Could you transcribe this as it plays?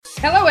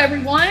Hello,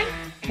 everyone.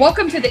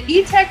 Welcome to the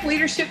eTech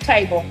Leadership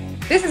Table.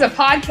 This is a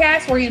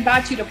podcast where we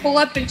invite you to pull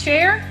up a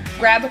chair,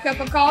 grab a cup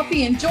of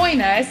coffee, and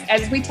join us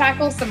as we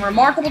tackle some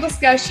remarkable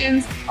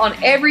discussions on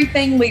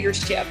everything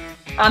leadership.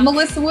 I'm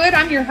Melissa Wood.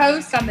 I'm your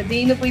host. I'm the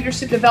Dean of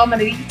Leadership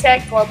Development at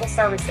eTech Global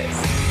Services.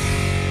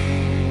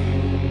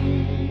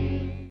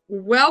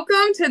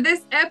 Welcome to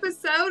this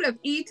episode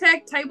of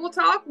eTech Table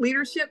Talk,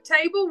 Leadership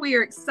Table. We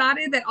are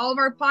excited that all of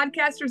our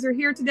podcasters are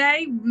here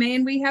today.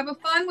 Man, we have a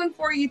fun one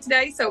for you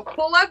today. So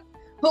pull up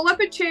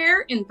a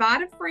chair,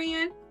 invite a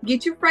friend,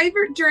 get your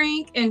favorite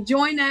drink, and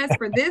join us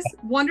for this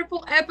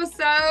wonderful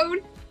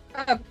episode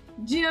of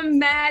Jim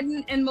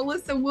Madden and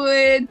Melissa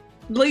Wood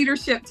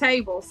Leadership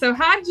Table. So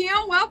hi,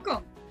 Jim.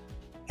 Welcome.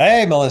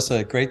 Hey,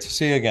 Melissa. Great to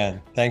see you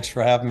again. Thanks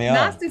for having me on.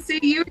 Nice to see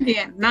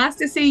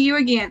you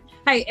again.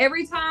 Hey,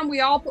 every time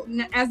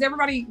as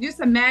everybody, just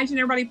imagine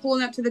everybody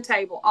pulling up to the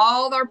table.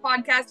 All of our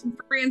podcasting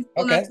friends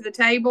pulling up to the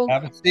table.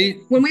 Have a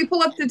seat. When we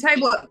pull up to the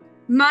table at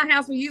my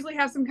house, we usually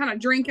have some kind of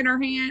drink in our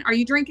hand. Are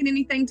you drinking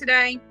anything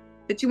today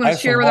that you want to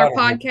share with our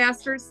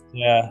podcasters?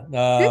 Yeah.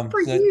 Good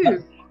for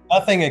you.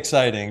 Nothing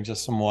exciting,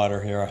 just some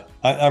water here.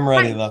 I'm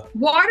ready though.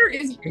 Water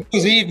is.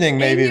 This evening,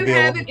 maybe. And you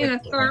have it in a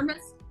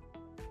thermos.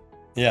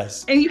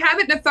 Yes. And you have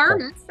it in a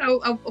thermos.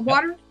 So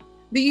water.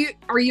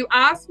 Are you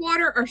ice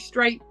water or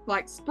straight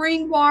like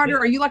spring water?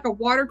 Are you like a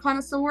water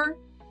connoisseur?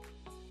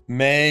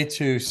 May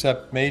to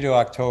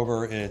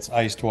October, it's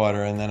iced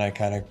water, and then I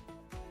kind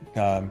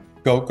of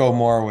go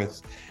more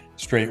with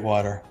straight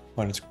water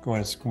when it's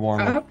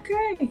warmer.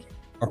 Okay.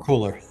 Or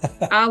cooler.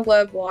 I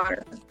love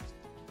water.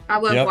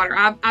 Water.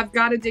 I've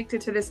got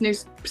addicted to this new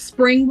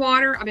spring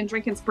water. I've been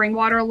drinking spring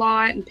water a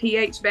lot and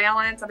pH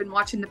balance. I've been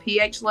watching the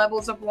pH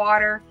levels of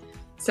water.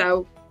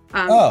 So,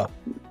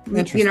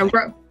 interesting.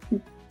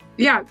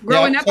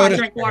 Growing up, I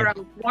drank water out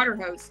of a water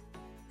hose.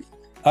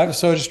 I have a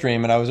soda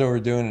stream, and I was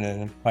overdoing it,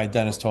 and my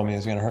dentist told me it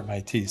was going to hurt my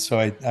teeth. So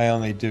I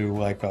only do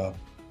like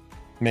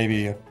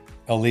maybe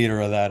a liter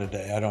of that a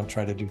day. I don't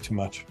try to do too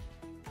much.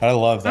 I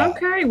love that.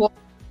 Okay, well,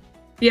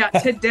 yeah.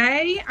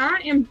 Today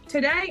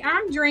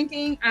I'm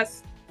drinking a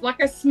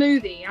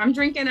smoothie. I'm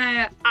drinking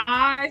a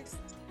iced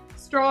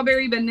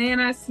strawberry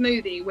banana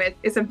smoothie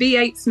it's a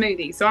V8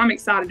 smoothie. So I'm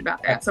excited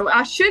about that. So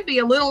I should be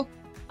a little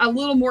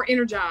more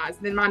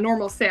energized than my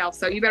normal self.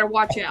 So you better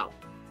watch out.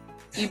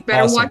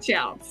 Watch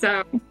out.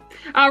 So,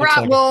 all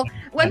right. Well,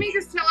 let me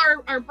just tell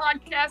our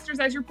podcasters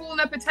as you're pulling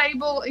up a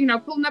table,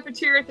 pulling up a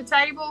chair at the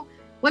table.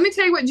 Let me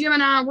tell you what Jim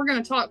and we're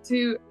going to talk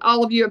to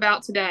all of you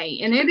about today.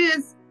 And it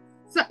is,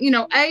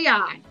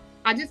 AI.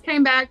 I just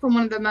came back from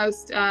one of the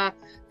most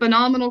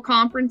phenomenal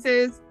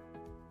conferences.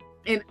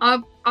 And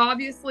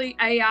obviously,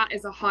 AI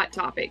is a hot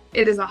topic.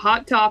 It is a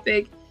hot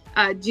topic.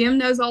 Jim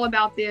knows all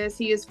about this.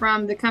 He is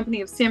from the company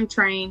of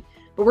SimTrain.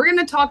 But we're going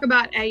to talk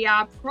about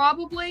AI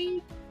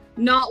probably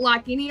not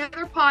like any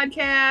other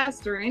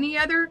podcast or any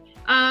other,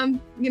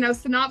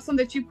 synopsis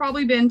that you've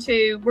probably been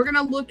to. We're going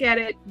to look at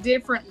it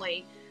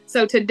differently.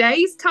 So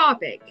today's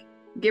topic,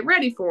 get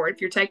ready for it.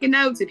 If you're taking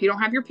notes, if you don't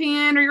have your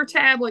pen or your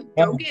tablet,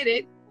 go get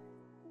it.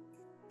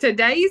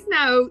 Today's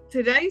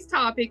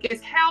topic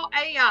is how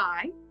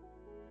AI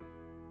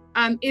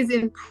is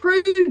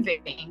improving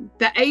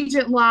the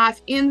agent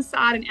life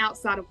inside and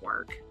outside of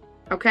work.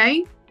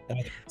 Okay.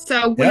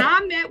 So when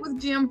I met with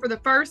Jim for the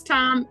first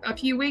time a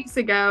few weeks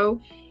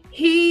ago,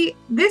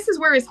 this is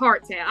where his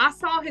heart's at. I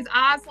saw his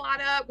eyes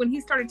light up when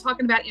he started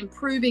talking about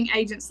improving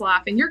agents'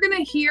 life. And you're going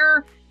to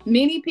hear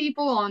many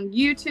people on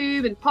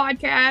YouTube and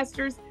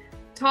podcasters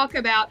talk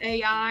about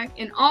AI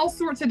in all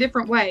sorts of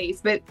different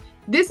ways. But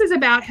this is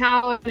about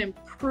how it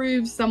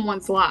improves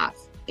someone's life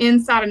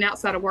inside and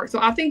outside of work. So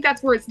I think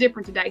that's where it's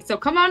different today. So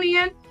come on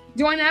in,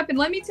 join up, and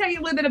let me tell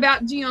you a little bit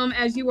about Jim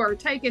as you are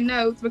taking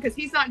notes, because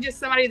he's not just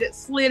somebody that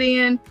slid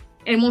in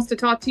and wants to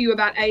talk to you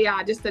about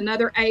AI, just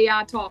another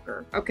AI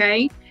talker.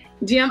 Okay.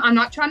 Jim, I'm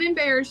not trying to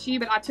embarrass you,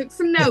 but I took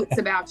some notes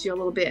about you a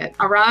little bit.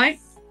 All right.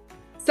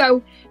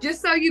 So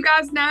just so you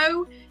guys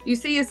know, you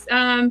see his,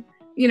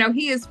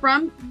 he is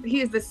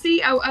the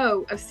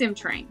COO of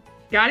SimTrain.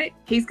 Got it?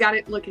 He's got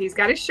it. Look, he's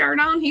got his shirt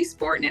on. He's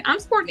sporting it. I'm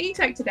sporting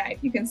eTech today.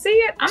 If you can see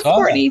it, I'm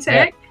sporting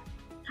eTech.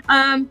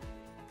 Yeah.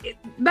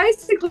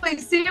 Basically,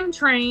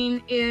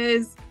 SimTrain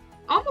is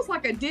almost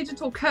like a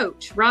digital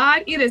coach,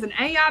 right? It is an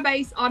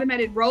AI-based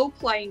automated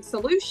role-playing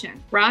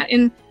solution, right?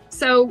 And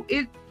so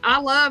I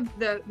love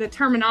the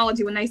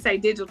terminology when they say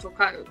digital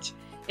coach.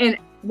 And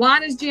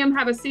why does Jim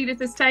have a seat at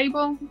this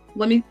table?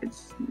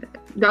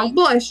 Don't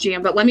blush,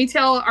 Jim, but let me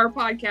tell our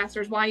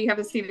podcasters why you have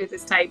a seat at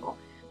this table.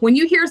 When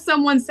you hear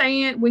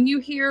when you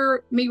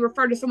hear me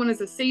refer to someone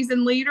as a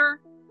seasoned leader,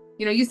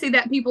 you see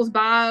that people's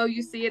bio,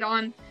 you see it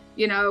on,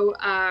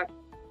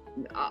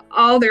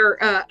 all their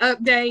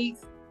updates.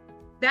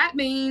 That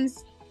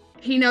means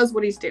he knows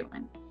what he's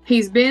doing.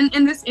 He's been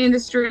in this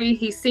industry.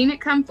 He's seen it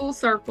come full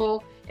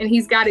circle, and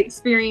he's got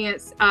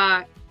experience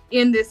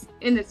in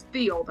this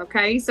field.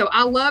 Okay, so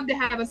I love to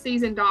have a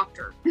seasoned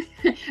doctor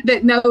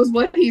that knows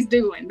what he's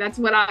doing. That's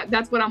what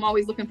I'm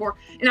always looking for.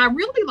 And I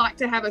really like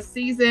to have a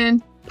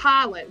seasoned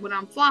pilot when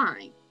I'm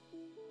flying.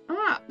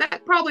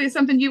 That probably is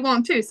something you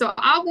want too. So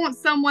I want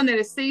someone that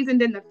is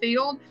seasoned in the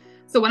field.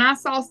 So when I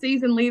saw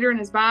seasoned leader in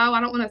his bio,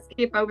 I don't want to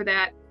skip over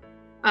that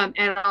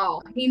at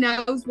all. He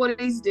knows what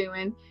he's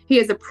doing. He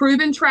has a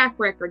proven track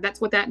record.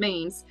 That's what that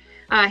means.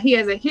 He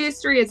has a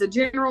history as a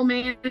general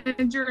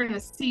manager and a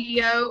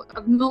CEO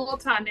of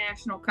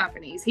multinational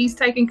companies. He's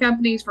taken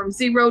companies from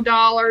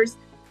 $0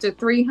 to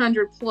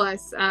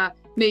 $300+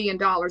 million.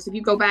 If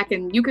you go back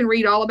and you can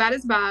read all about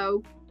his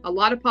bio, a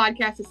lot of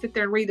podcasters sit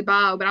there and read the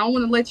bio, but I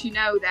want to let you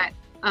know that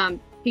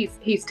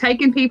he's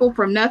taken people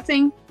from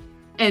nothing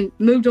and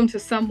moved them to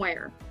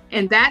somewhere.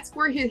 And that's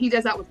where he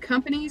does that with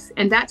companies.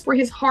 And that's where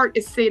his heart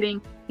is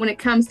sitting when it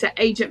comes to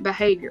agent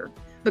behavior,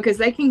 because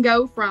they can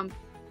go from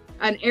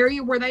an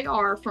area where they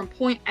are from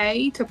point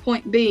A to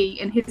point B,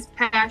 and his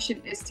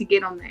passion is to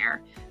get them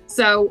there.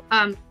 So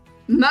I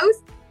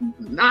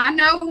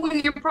know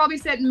you're probably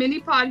said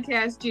many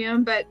podcasts,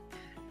 Jim, but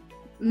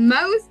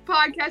most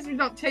podcasters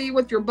don't tell you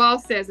what your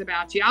boss says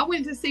about you. I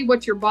went to see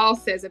what your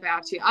boss says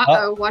about you.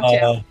 Watch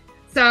out.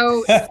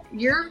 So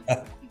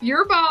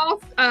your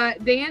boss,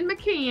 Dan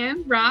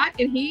McCann, right?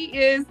 And he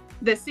is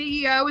the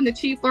CEO and the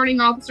Chief Learning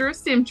Officer of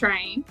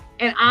SimTrain.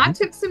 And I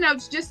took some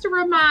notes just to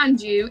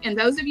remind you, and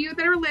those of you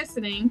that are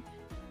listening,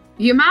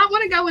 you might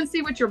want to go and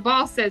see what your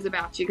boss says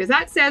about you, because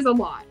that says a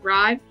lot,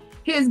 right?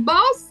 His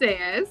boss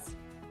says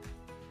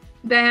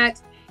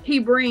that he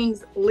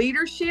brings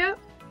leadership.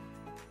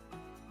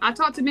 I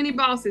talk to many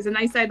bosses, and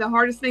they say the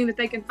hardest thing that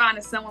they can find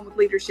is someone with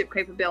leadership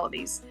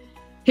capabilities.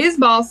 His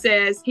boss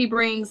says he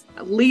brings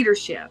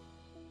leadership,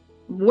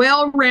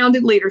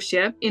 well-rounded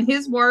leadership. In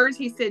his words,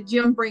 he said,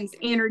 Jim brings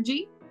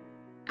energy.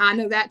 I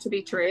know that to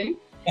be true.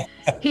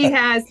 He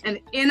has an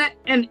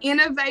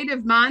innovative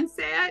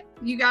mindset.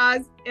 You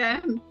guys,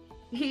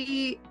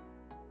 he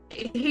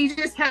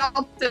just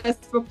helped us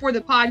before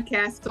the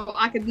podcast, so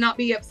I could not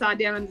be upside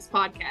down in this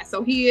podcast.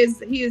 So he is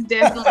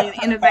definitely an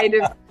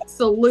innovative,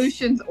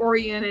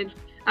 solutions-oriented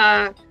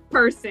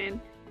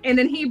person. And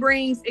then he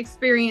brings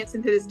experience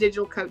into this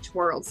digital coach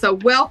world. So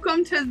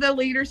welcome to the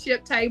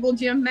leadership table,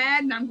 Jim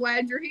Madden. I'm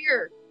glad you're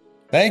here.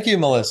 Thank you,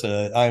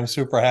 Melissa. I'm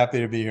super happy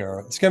to be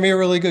here. It's going to be a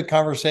really good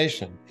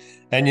conversation.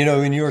 And,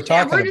 when you were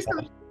talking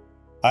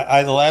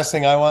about, the last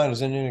thing I want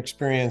is an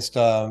inexperienced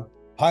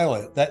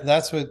pilot.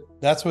 That's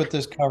what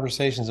this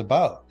conversation is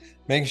about.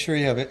 Making sure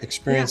you have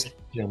experienced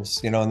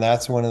agents, and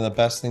that's one of the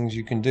best things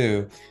you can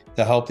do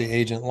to help the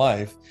agent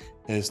life,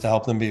 is to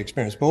help them be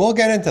experienced. But we'll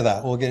get into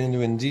that. We'll get into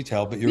it in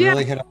detail, but you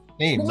really hit on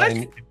the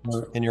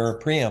theme in your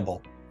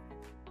preamble.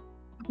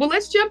 Well,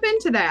 let's jump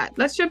into that.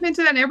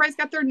 And everybody's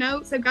got their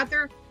notes.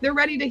 They're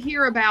ready to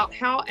hear about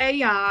how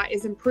AI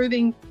is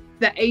improving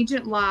the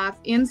agent life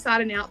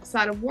inside and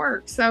outside of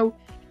work. So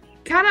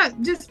kind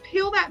of just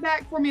peel that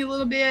back for me a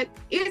little bit.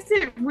 Is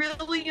it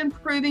really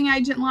improving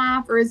agent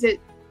life, or is it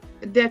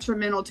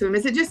detrimental to him?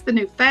 Is it just the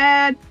new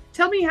fad?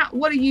 Tell me,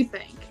 what do you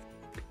think?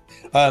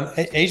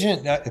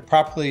 Agent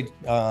properly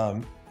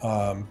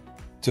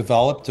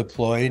developed,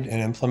 deployed, and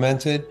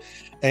implemented,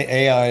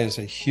 AI is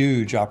a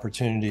huge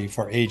opportunity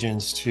for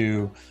agents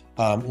to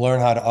learn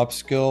how to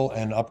upskill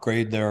and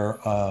upgrade their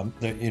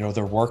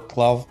work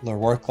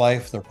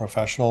life, their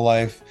professional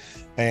life,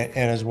 and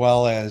as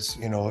well as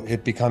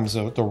it becomes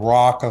the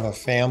rock of a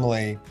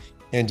family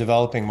in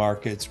developing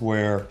markets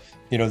where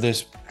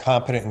this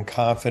competent and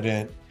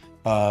confident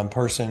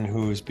person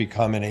who's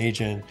become an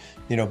agent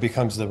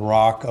becomes the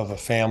rock of a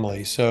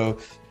family. So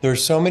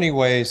there's so many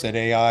ways that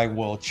AI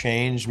will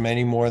change,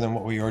 many more than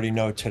what we already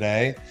know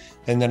today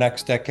in the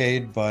next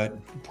decade, but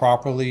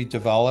properly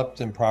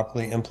developed and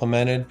properly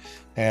implemented.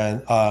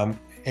 And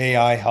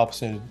AI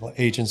helps in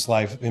agents'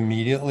 life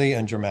immediately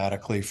and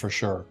dramatically, for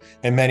sure,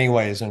 in many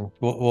ways. And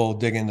we'll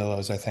dig into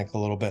those, I think, a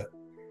little bit.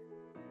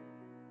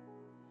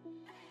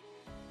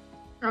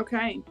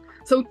 Okay.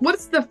 So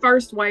what's the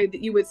first way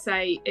that you would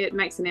say it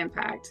makes an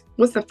impact?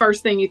 What's the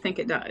first thing you think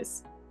it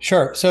does?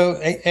 Sure. So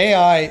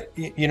AI,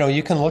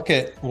 you can look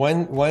at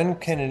when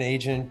can an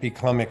agent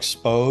become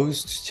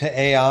exposed to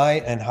AI,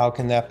 and how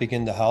can that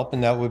begin to help?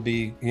 And that would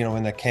be,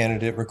 in the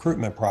candidate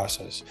recruitment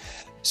process.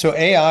 So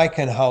AI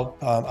can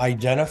help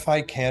identify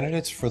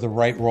candidates for the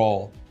right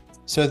role.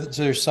 So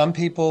there's some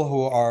people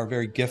who are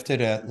very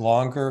gifted at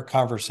longer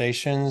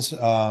conversations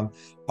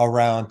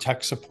around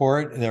tech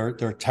support.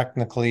 They're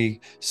technically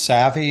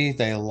savvy.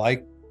 They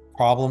like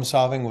problem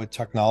solving with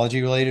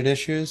technology related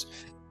issues.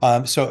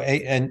 And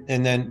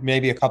then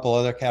maybe a couple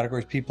other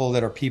categories, people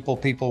that are people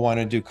want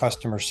to do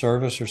customer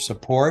service or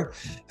support.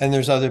 And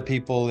there's other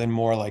people in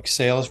more like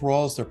sales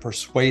roles. They're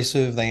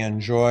persuasive. They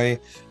enjoy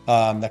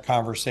the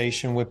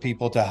conversation with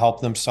people to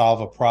help them solve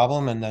a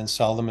problem and then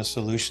sell them a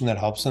solution that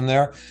helps them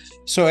there.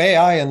 So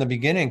AI in the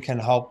beginning can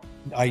help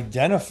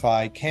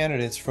identify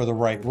candidates for the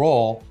right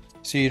role,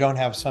 so you don't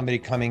have somebody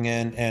coming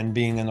in and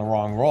being in the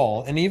wrong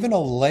role. And even a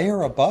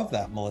layer above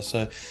that,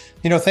 Melissa,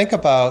 think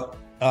about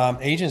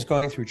agents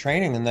going through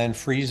training and then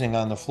freezing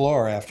on the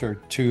floor after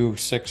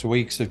 6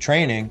 weeks of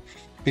training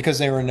because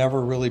they were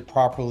never really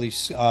properly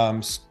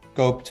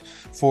scoped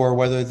for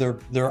whether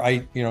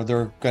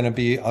they're going to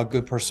be a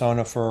good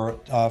persona for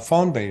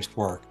phone-based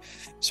work.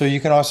 So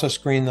you can also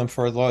screen them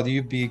for,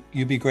 you'd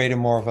be great in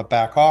more of a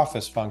back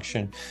office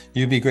function.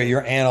 You'd be great.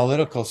 Your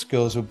analytical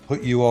skills would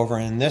put you over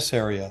in this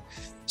area.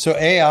 So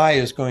AI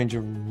is going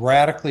to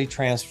radically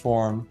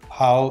transform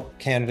how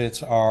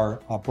candidates are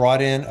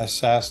brought in,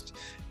 assessed,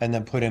 and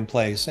then put in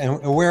place.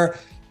 And where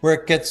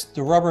it gets,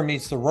 the rubber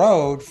meets the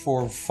road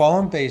for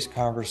phone-based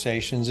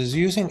conversations is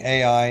using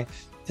AI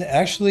to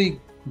actually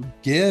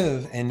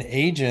give an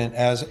agent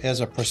as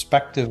a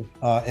prospective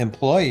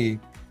employee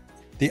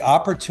the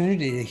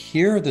opportunity to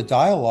hear the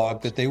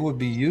dialogue that they would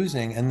be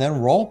using and then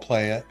role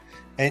play it.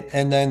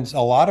 And then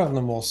a lot of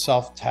them will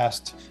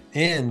self-test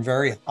in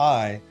very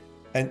high.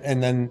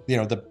 And then,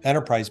 the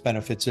enterprise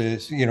benefits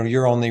is,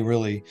 you're only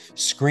really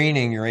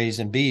screening your A's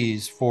and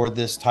B's for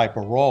this type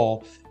of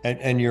role.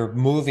 And you're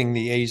moving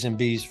the A's and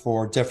B's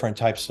for different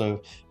types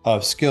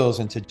of skills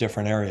into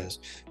different areas.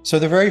 So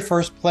the very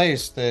first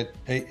place that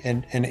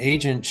an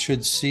agent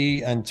should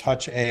see and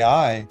touch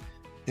AI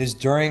is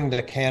during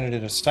the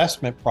candidate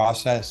assessment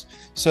process,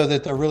 so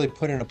that they're really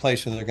put in a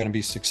place where they're going to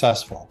be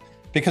successful.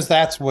 Because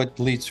that's what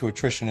leads to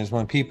attrition, is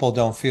when people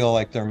don't feel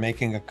like they're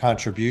making a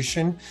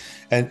contribution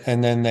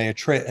and then they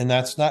attrit. And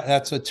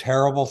that's a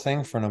terrible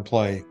thing for an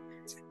employee.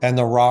 And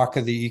the rock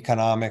of the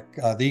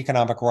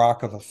economic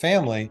rock of a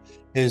family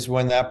is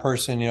when that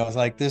person, is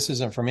like, this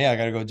isn't for me, I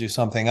got to go do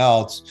something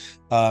else.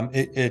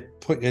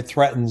 It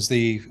threatens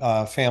the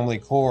family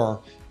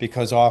core,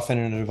 because often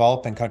in a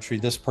developing country,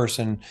 this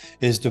person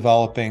is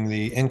developing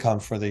the income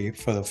for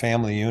the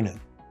family unit.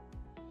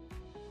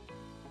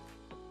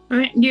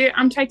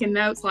 I'm taking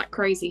notes like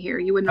crazy here.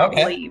 You would not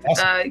believe.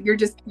 Awesome.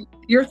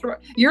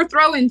 You're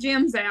throwing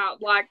gems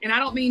out, like, and I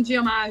don't mean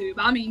Jim Ihoop.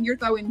 I mean, you're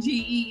throwing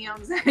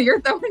GEMs.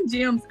 You're throwing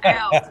gems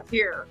out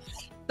here.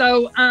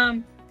 So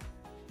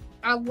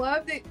I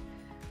love that.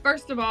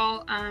 First of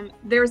all,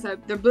 there's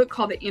the book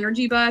called The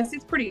Energy Bus.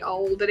 It's pretty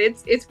old, but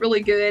it's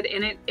really good,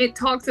 and it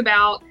talks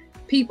about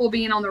people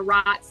being on the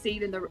right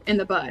seat in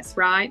the bus,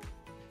 right?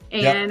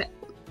 And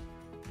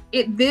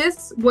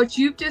what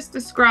you've just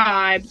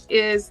described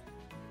is,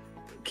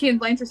 Ken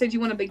Blanchard said, you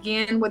want to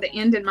begin with the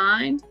end in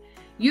mind.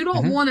 You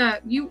don't want to,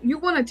 you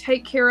want to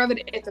take care of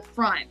it at the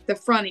front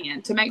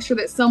end, to make sure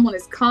that someone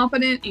is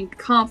competent and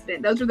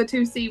confident. Those are the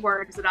two C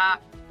words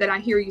that I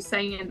hear you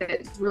saying, that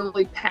is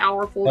really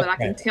powerful, that I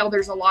can tell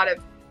there's a lot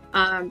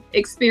of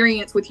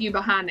experience with you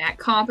behind that,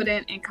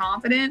 competent and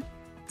confident.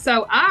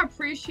 So I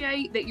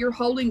appreciate that you're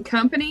holding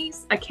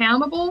companies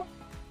accountable,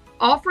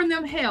 offering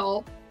them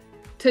help,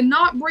 to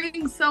not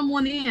bring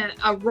someone in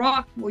a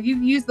rock. Well,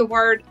 you've used the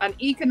word an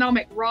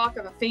economic rock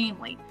of a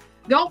family.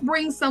 Don't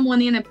bring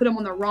someone in and put them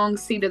on the wrong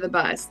seat of the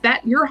bus.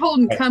 That you're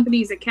holding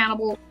companies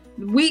accountable.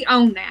 We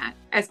own that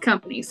as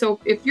companies. So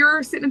if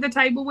you're sitting at the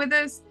table with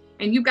us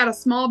and you've got a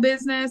small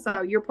business,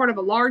 you're part of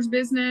a large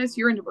business,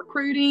 you're into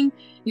recruiting,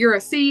 you're a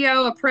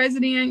CEO, a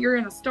president, you're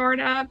in a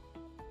startup,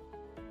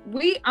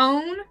 we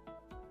own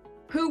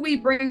who we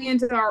bring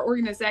into our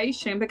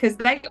organization, because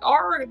they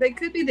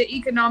could be the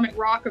economic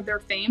rock of their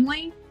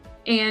family.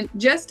 And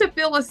just to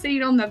fill a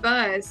seat on the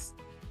bus,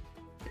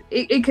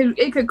 it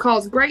could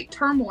cause great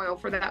turmoil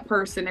for that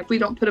person if we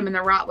don't put them in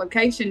the right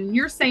location.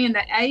 You're saying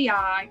that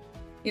AI,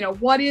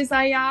 what is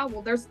AI?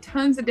 Well, there's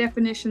tons of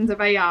definitions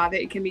of AI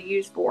that it can be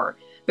used for.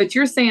 But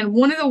you're saying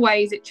one of the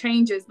ways it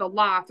changes the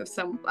life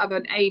of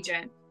an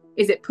agent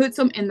is it puts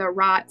them in the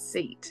right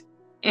seat.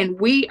 And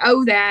we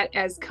owe that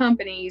as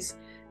companies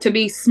to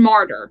be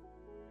smarter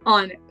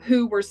on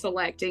who we're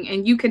selecting,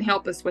 and you can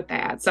help us with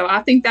that. So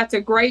I think that's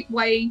a great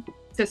way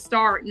to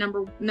start.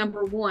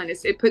 Number one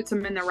is it puts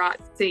them in the right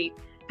seat.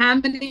 How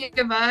many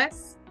of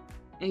us,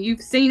 and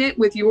you've seen it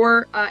with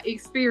your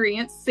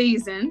experience,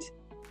 seasoned,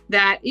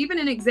 that even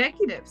in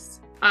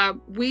executives,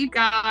 we've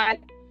got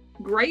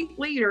great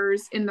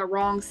leaders in the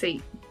wrong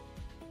seat.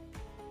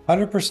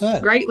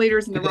 100%. Great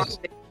leaders in the wrong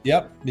seat.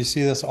 Yep, you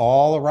see this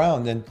all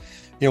around. And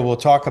we'll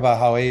talk about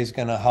how AI is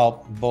going to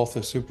help both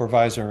the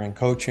supervisor and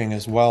coaching,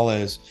 as well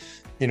as,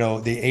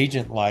 the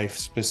agent life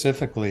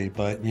specifically.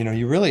 But,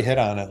 you really hit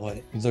on it.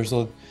 Like, there's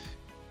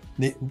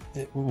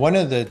one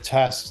of the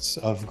tests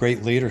of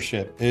great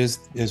leadership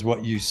is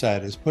what you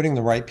said, is putting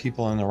the right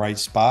people in the right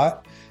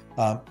spot,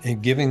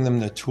 and giving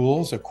them the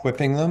tools,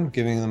 equipping them,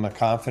 giving them a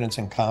confidence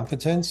and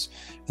competence,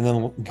 and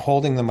then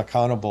holding them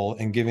accountable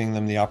and giving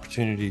them the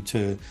opportunity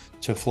to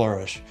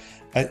flourish.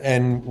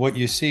 And what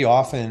you see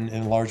often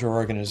in larger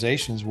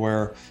organizations,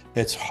 where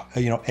it's,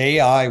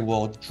 AI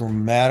will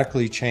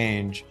dramatically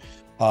change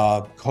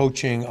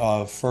coaching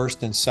of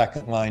first and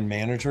second line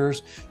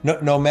managers,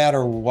 no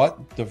matter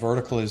what the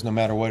vertical is, no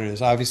matter what it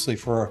is. Obviously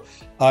for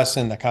us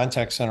in the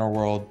contact center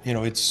world,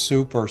 it's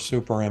super,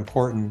 super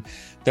important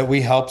that we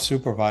help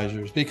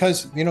supervisors,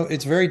 because,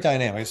 it's very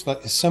dynamic.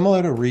 It's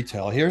similar to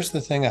retail. Here's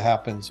the thing that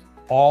happens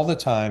all the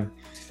time.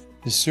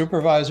 The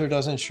supervisor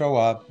doesn't show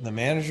up. The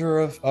manager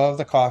of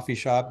the coffee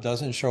shop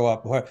doesn't show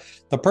up.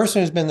 The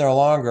person who's been there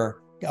longer,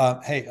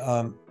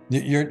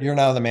 You're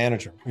now the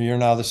manager. You're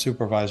now the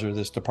supervisor of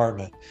this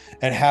department.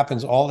 It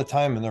happens all the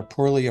time, and they're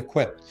poorly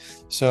equipped.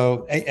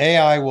 So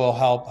AI will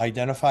help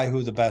identify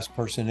who the best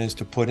person is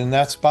to put in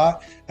that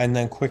spot, and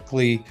then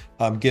quickly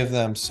give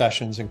them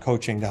sessions and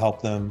coaching to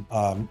help them,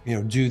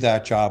 do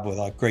that job with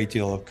a great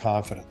deal of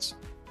confidence.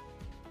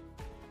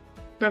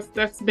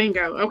 That's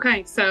bingo.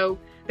 Okay, so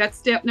that's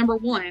step number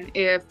one.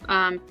 If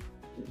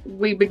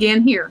we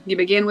begin here, you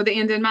begin with the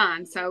end in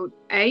mind. So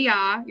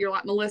AI, you're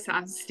like, Melissa,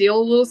 I'm still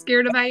a little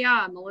scared of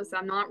AI. Melissa,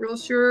 I'm not real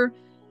sure.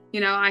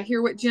 I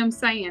hear what Jim's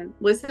saying.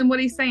 Listen what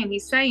he's saying.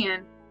 He's saying,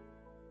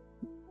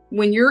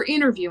 when you're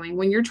interviewing,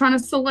 when you're trying to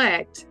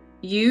select,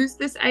 use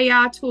this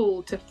AI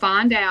tool to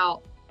find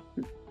out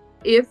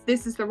if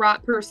this is the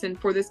right person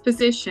for this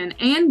position,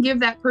 and give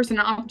that person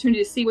an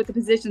opportunity to see what the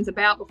position's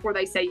about before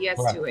they say yes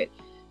to it.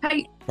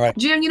 Hey, right.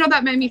 Jim,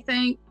 that made me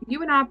think,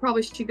 you and I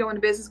probably should go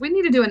into business. We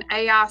need to do an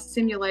AI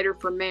simulator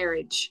for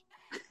marriage.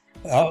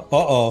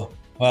 Well,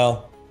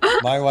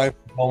 my wife,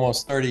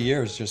 almost 30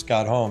 years, just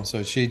got home. So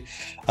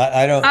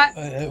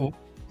I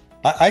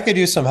could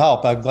use some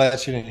help. I'm glad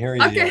she didn't hear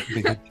you yet,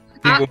 because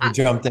people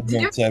jumped in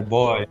there and said,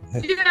 boy.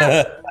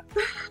 Yeah.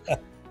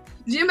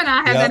 Jim and I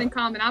have that in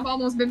common. I've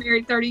almost been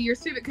married 30 years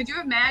too, but could you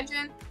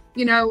imagine,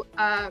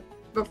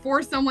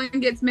 before someone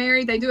gets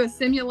married, they do a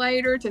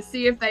simulator to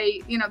see if they,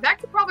 that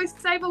could probably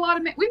save a lot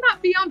of, we might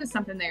be onto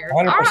something there.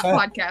 100%. All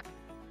right, podcast.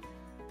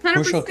 100%.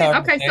 Crucial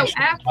Okay, so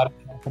talk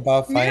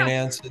about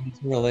finances,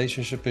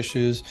 relationship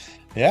issues.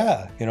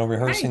 Yeah,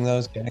 rehearsing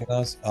those, getting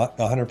those,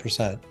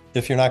 100%.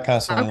 If you're not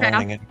constantly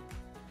learning it.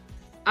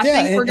 I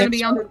think we're going to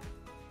be on the...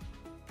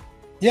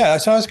 Yeah,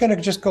 so I was going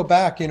to just go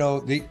back,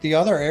 the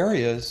other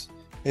areas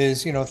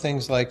is,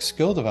 things like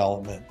skill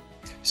development.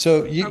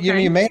 So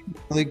you made a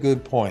really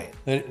good point.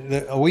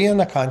 We in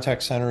the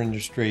contact center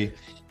industry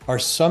are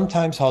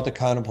sometimes held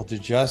accountable to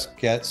just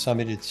get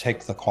somebody to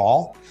take the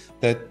call,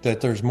 that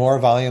there's more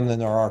volume than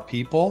there are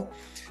people.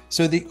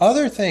 So the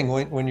other thing,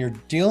 when you're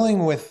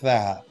dealing with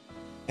that,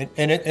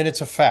 and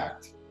it's a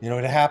fact,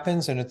 it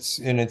happens, and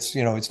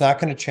it's not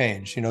going to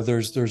change.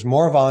 There's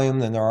more volume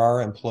than there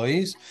are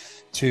employees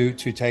to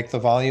take the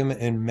volume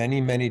in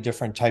many, many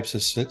different types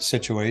of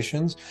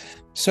situations.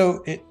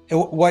 So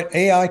what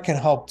AI can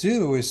help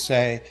do is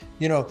say,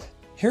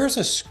 here's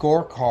a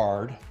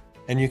scorecard,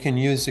 and you can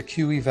use the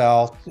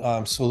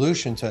QEval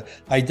solution to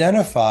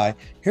identify,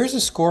 here's a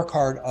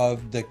scorecard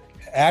of the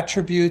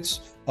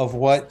attributes of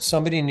what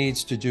somebody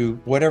needs to do,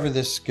 whatever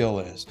this skill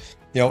is.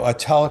 A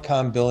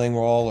telecom billing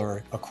role,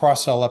 or a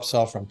cross-sell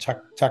upsell from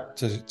tech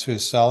to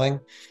selling,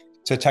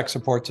 to tech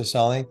support to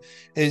selling,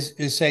 is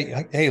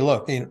say, hey,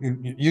 look,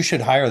 you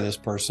should hire this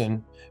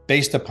person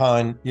based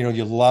upon your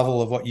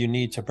level of what you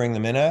need to bring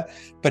them in at.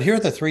 But here are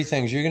the three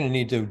things you're going to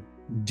need to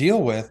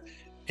deal with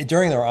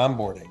during their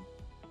onboarding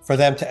for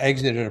them to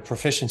exit at a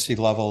proficiency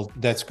level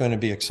that's going to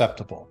be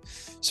acceptable.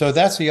 So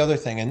that's the other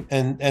thing,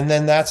 and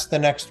then that's the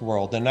next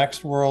world. The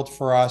next world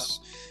for us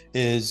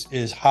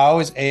is how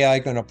is AI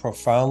going to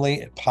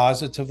profoundly,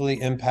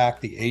 positively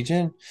impact the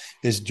agent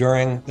is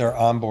during their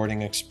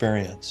onboarding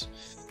experience.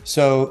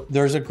 So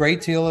there's a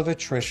great deal of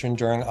attrition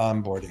during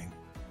onboarding.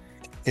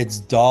 It's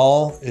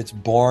dull, it's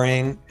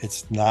boring,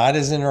 it's not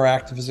as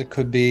interactive as it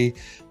could be.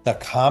 The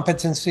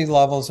competency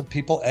levels of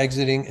people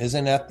exiting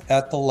isn't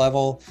at the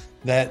level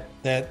that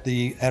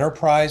the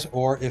enterprise,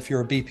 or if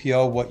you're a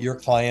BPO, what your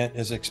client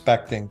is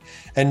expecting.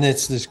 And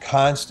it's this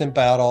constant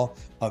battle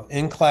of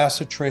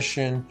in-class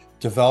attrition,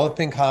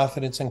 developing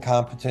confidence and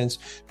competence,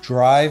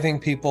 driving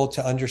people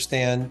to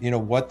understand,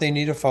 what they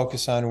need to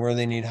focus on and where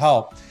they need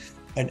help.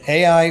 And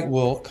AI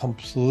will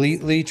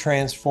completely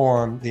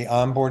transform the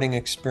onboarding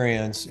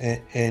experience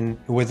in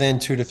within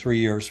 2 to 3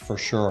 years for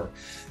sure.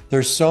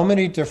 There's so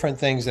many different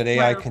things that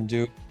AI can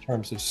do in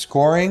terms of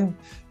scoring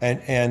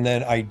and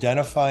then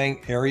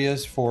identifying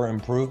areas for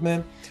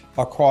improvement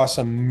across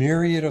a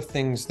myriad of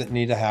things that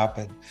need to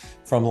happen,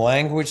 from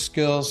language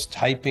skills,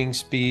 typing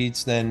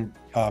speeds, then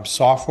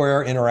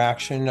software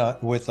interaction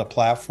with the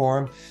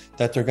platform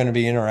that they're going to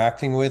be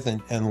interacting with,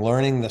 and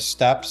learning the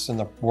steps and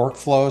the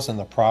workflows and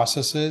the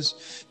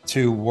processes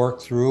to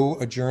work through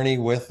a journey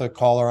with a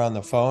caller on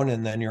the phone,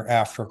 and then your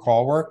after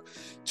call work,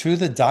 to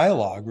the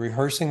dialogue,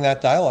 rehearsing that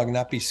dialogue,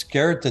 not be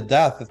scared to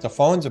death that the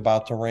phone's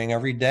about to ring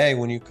every day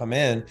when you come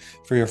in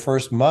for your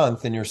first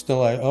month and you're still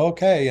like,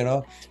 okay,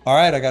 all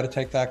right, I got to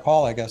take that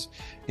call, I guess,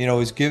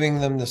 is giving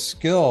them the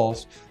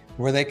skills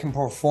where they can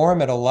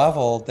perform at a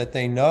level that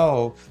they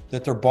know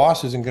that their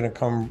boss isn't going to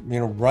come,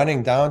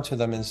 running down to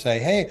them and say,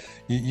 hey,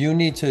 you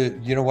need to,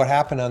 what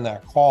happened on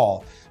that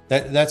call.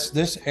 That's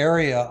this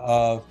area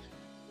of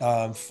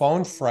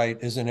phone fright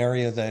is an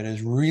area that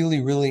is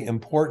really, really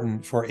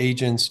important for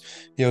agents,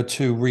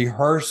 to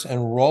rehearse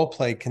and role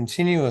play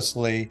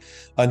continuously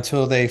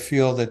until they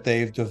feel that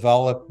they've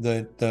developed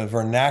the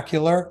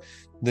vernacular,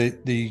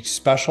 the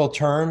special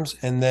terms,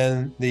 and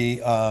then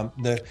the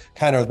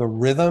kind of the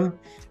rhythm,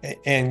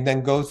 and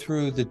then go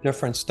through the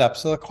different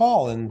steps of the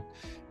call. And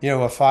a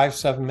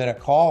 5-7 minute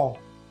call,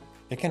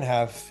 it can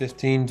have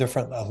 15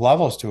 different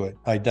levels to it.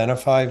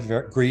 Identify,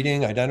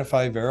 greeting,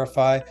 identify,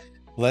 verify,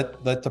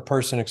 let the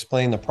person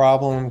explain the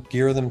problem,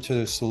 gear them to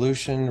the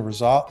solution,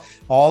 resolve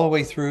all the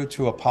way through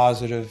to a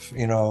positive,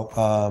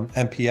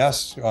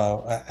 NPS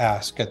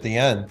ask at the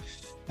end,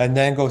 and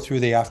then go through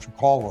the after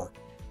call work.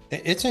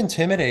 It's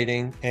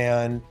intimidating,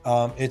 and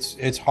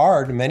it's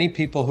hard. Many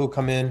people who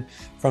come in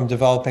from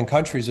developing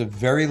countries have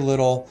very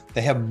little.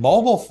 They have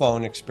mobile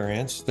phone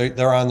experience.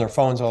 They're on their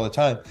phones all the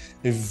time.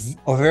 There's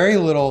very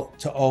little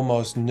to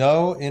almost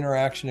no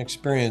interaction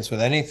experience with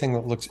anything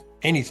that looks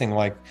anything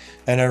like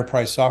an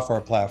enterprise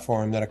software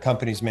platform that a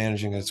company's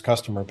managing its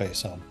customer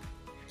base on.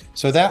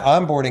 So that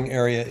onboarding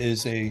area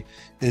is a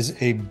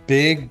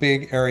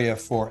big area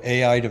for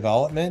AI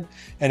development,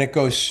 and it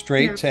goes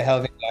straight to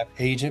having that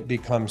agent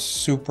become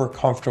super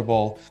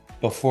comfortable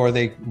before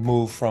they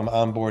move from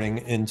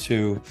onboarding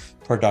into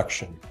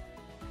production.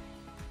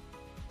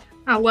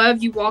 I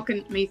love you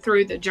walking us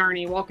through the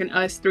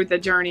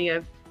journey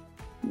of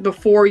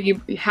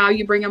how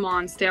you bring them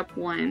on, step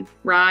one,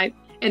 right?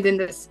 And then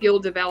the skill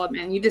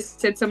development. You just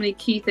said so many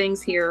key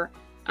things here.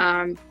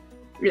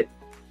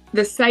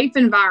 The safe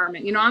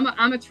environment.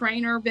 I'm a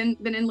trainer, been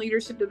in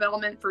leadership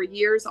development for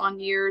years on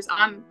years.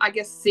 I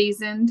guess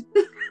seasoned,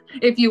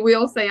 if you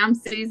will say I'm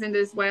seasoned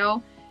as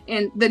well.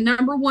 And the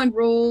number one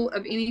rule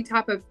of any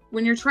type of,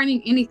 when you're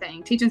training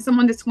anything, teaching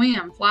someone to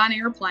swim, fly an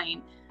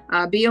airplane,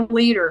 be a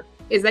leader,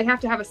 is they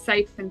have to have a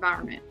safe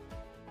environment.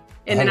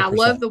 And 100%. Then I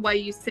love the way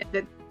you said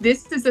that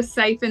this is a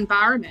safe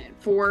environment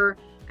for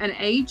an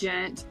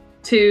agent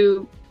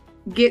to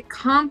get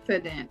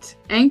confident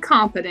and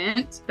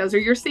competent. Those are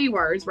your C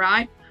words,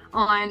 right?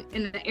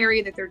 In the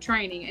area that they're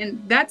training.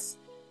 And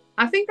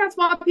I think that's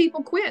why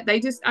people quit. They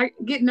just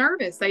get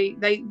nervous. They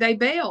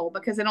bail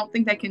because they don't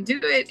think they can do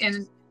it.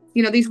 And,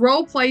 these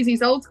role plays,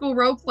 these old school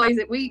role plays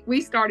that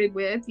we started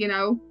with,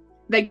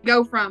 they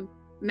go from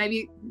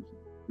maybe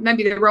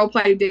the role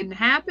play didn't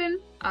happen.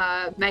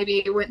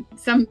 Maybe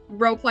some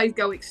role plays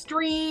go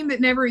extreme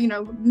that never,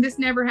 this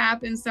never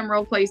happens. Some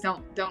role plays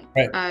don't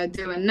right.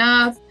 Do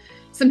enough.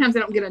 Sometimes they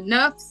don't get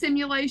enough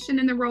simulation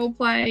in the role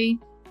play.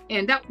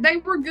 And they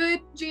were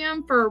good,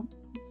 Jim, for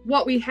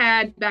what we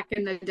had back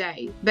in the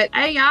day. But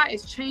AI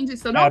is changing,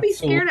 so don't be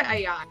scared of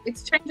AI.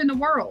 It's changing the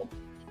world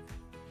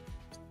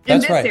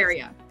in this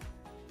area.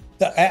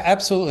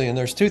 Absolutely, and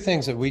there's two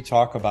things that we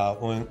talk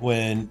about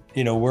when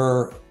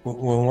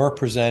we're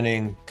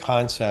presenting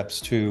concepts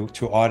to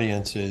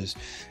audiences,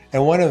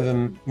 and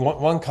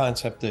one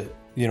concept that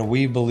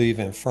we believe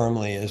in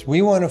firmly is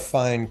we want to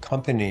find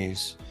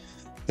companies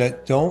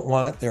that don't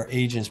want their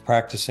agents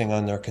practicing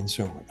on their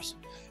consumers.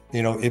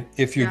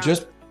 If you're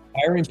just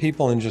hiring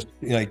people and just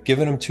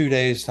giving them 2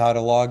 days how to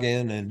log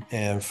in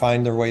and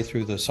find their way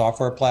through the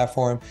software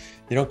platform,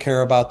 you don't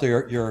care about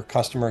your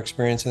customer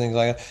experience and things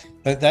like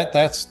that.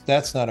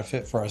 That's not a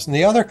fit for us. And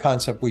the other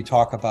concept we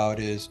talk about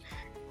is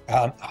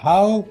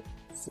how,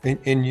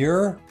 in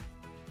your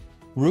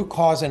root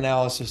cause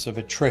analysis of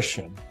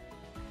attrition,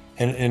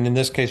 and in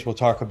this case we'll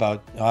talk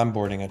about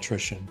onboarding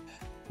attrition.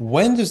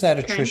 When does that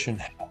attrition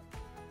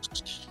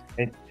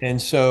happen?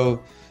 And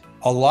so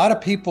a lot of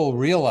people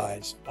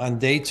realize on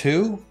day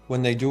 2,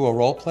 when they do a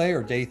role play,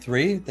 or day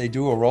 3, they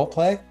do a role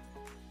play,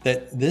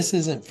 that this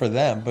isn't for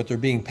them, but they're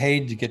being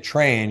paid to get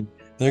trained.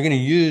 They're going to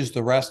use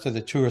the rest of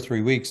the 2 or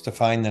 3 weeks to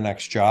find the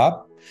next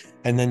job.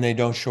 And then they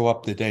don't show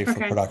up the day for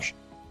production.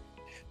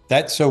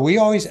 So we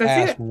always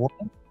ask,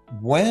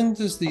 when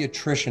does the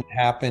attrition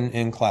happen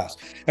in class?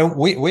 And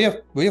we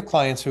have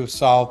clients who have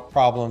solved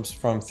problems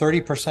from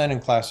 30% in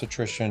class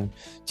attrition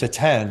to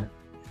 10.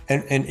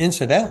 And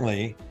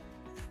incidentally,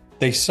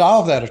 they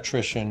solve that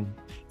attrition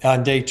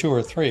on day 2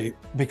 or 3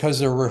 because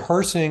they're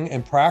rehearsing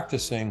and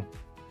practicing,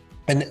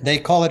 and they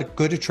call it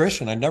good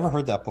attrition. I've never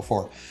heard that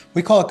before.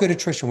 We call it good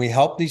attrition. We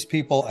help these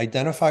people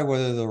identify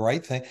whether they're the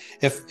right thing.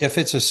 If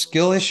it's a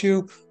skill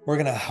issue, we're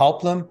going to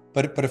help them.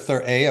 But if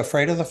they're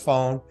afraid of the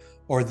phone,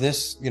 or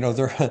this,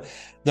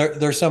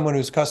 they're someone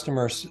who's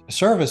customer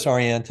service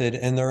oriented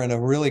and they're in a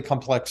really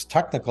complex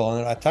technical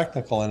and not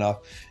technical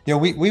enough,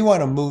 we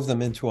want to move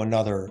them into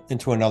another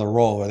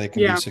role where they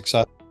can be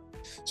successful.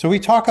 So we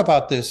talk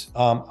about this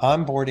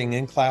onboarding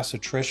in-class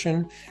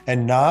attrition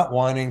and not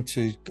wanting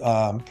to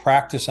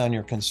practice on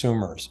your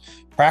consumers.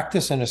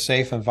 Practice in a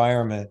safe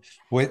environment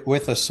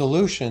with a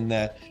solution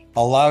that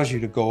allows you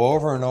to go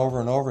over and over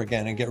and over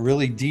again and get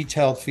really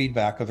detailed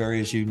feedback of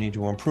areas you need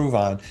to improve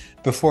on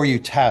before you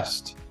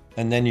test,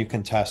 and then you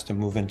can test and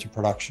move into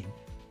production.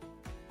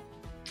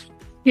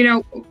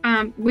 Those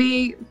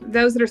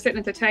that are sitting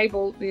at the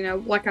table,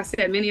 like I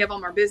said, many of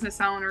them are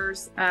business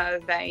owners.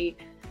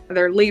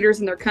 They're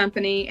leaders in their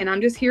company, and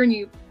I'm just hearing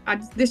you.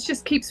 This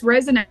just keeps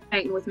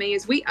resonating with me,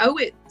 as we owe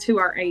it to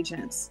our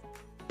agents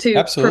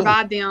to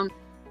provide them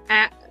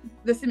at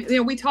this.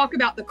 We talk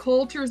about the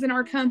cultures in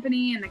our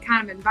company and the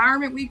kind of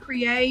environment we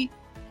create,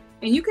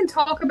 and you can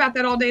talk about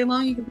that all day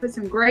long. You can put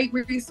some great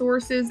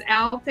resources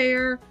out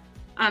there,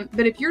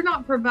 but if you're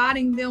not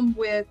providing them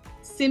with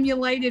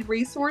simulated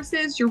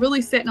resources, you're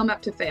really setting them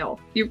up to fail.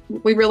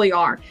 We really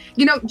are.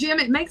 Jim,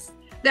 it makes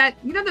that,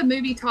 the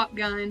movie Top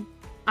Gun.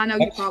 I know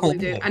you probably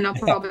do. I know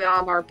probably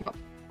all of our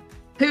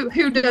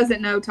Who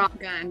doesn't know Top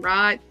Gun,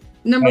 right?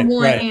 Number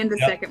one and the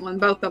second one,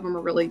 both of them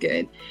are really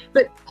good.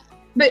 But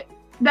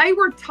they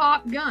were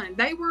Top Gun.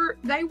 They were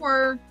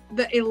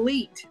the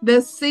elite,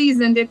 the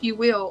seasoned, if you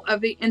will,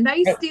 and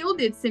they still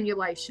did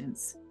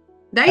simulations.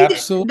 They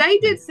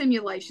did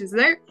simulations.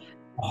 They're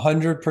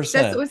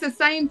 100%. It was the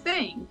same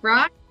thing,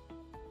 right?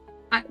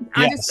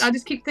 I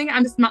just keep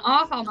thinking. My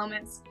aha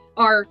moments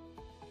are,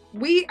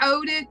 we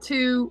owed it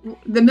to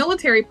the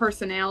military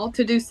personnel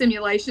to do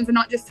simulations and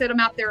not just sit them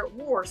out there at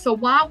war. So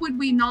why would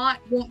we not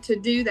want to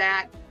do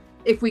that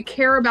if we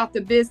care about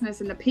the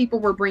business and the people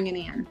we're bringing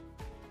in?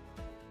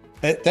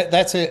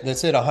 That's it.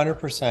 That's it.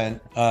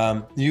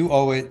 100%. You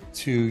owe it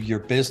to your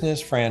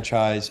business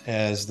franchise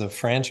as the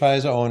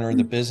franchise owner,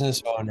 the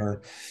business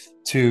owner,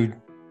 to,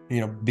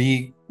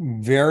 be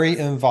very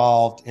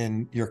involved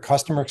in your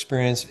customer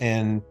experience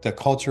and the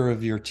culture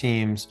of your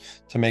teams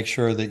to make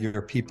sure that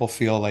your people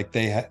feel like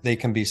they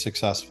can be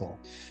successful.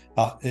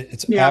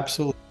 It's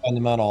absolutely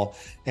fundamental.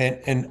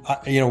 And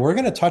we're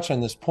going to touch on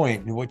this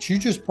point. What you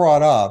just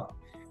brought up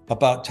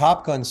about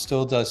Top Gun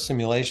still does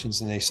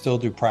simulations and they still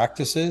do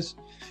practices.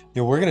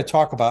 We're going to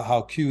talk about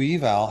how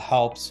QEval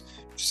helps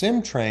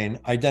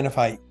SimTrain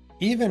identify,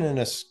 even in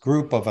a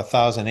group of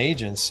 1,000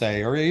 agents,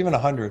 say, or even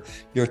 100,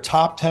 your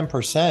top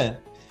 10%,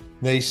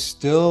 they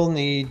still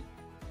need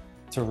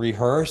to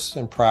rehearse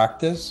and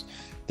practice.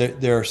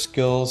 Their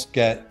skills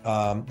get,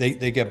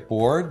 they get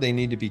bored. They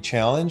need to be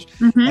challenged.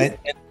 And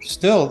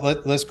still,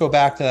 let's go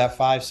back to that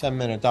 5-7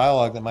 minute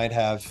dialogue that might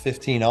have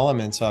 15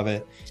 elements of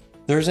it.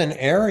 There's an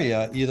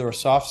area, either a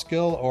soft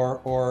skill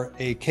or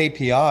a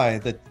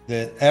KPI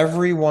that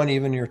everyone,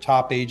 even your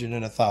top agent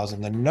in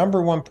 1,000, the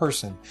number one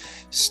person,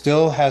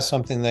 still has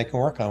something they can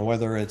work on,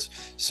 whether it's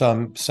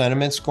some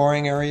sentiment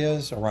scoring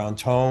areas around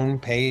tone,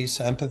 pace,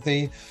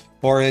 empathy,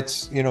 or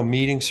it's,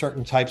 meeting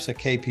certain types of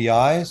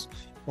KPIs,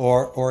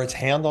 or it's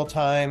handle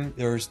time.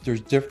 There's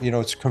different,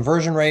 it's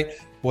conversion rate,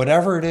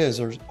 whatever it is,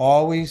 there's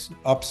always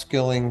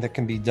upskilling that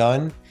can be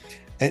done.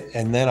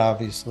 And then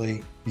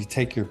obviously you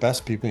take your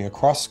best people, you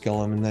cross-skill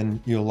them, and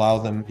then you allow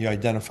them, you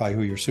identify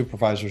who your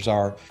supervisors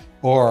are,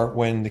 or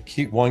when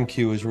the one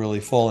queue is really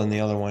full and the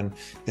other one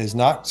is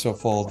not so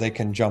full, they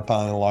can jump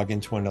on and log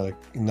into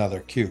another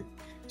queue.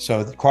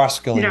 So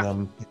cross-skilling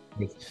them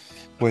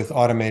with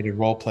automated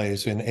role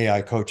plays and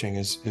AI coaching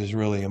is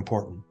really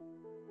important.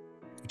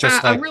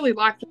 I really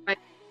like the way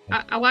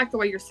I like the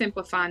way you're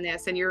simplifying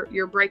this, and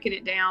you're breaking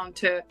it down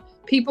to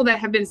people that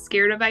have been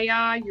scared of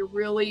AI. You're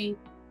really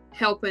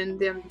helping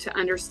them to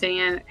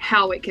understand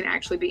how it can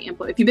actually be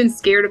implemented. If you've been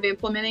scared of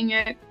implementing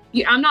it,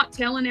 I'm not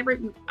telling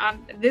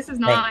this is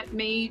not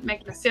me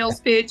making a sales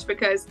pitch,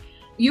 because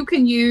you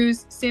can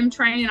use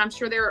SimTrain, and I'm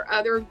sure there are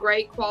other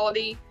great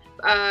quality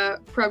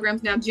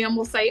programs. Now, Jim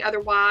will say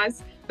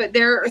otherwise, but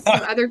there are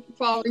some other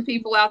quality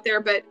people out there.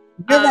 But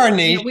our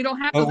niche, we don't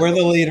have. But we're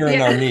the leader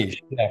in our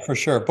niche, for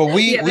sure. But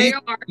we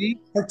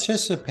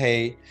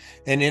participate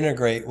and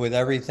integrate with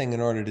everything in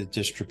order to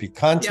distribute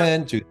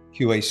content, do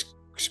QA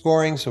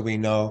scoring, so we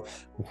know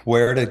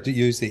where to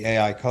use the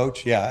AI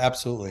coach. Yeah,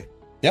 absolutely.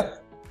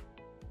 Yep.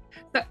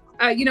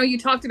 You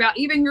talked about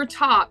even your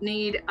top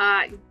need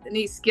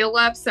skill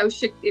up. So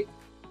if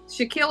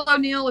Shaquille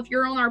O'Neal, if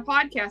you're on our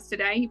podcast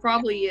today, he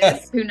probably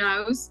is. Who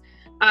knows?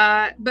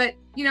 But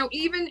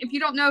even if you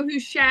don't know who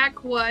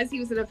Shaq was, he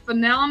was a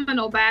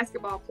phenomenal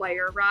basketball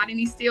player, right? And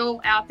he's still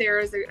out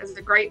there as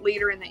a great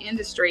leader in the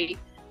industry.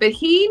 But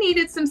he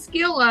needed some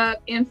skill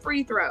up in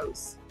free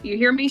throws. You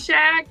hear me,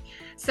 Shaq?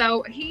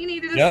 So he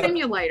needed a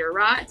simulator,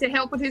 right, to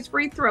help with his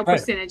free throw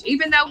percentage,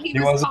 even though he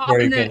was top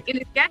in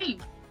his game.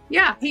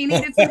 Yeah, he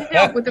needed some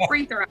help with the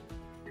free throw.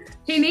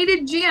 He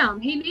needed Jim.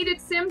 He needed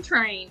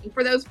SimTrain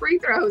for those free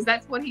throws.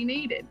 That's what he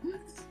needed.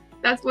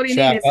 That's what he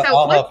needed. So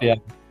I'll help you.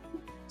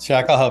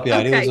 Shaq, I'll help you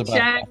out. Okay,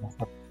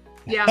 Shaq.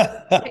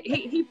 Yeah,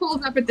 he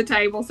pulls up at the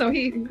table. So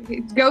he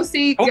go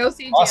see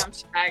awesome.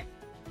 Jim, Shaq.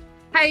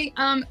 Hey,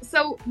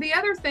 so the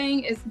other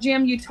thing is,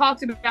 Jim, you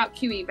talked about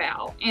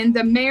QEval and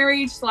the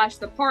marriage /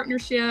 the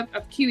partnership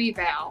of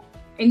QEval,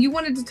 and you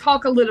wanted to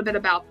talk a little bit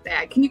about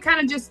that. Can you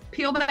kind of just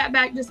peel that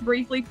back just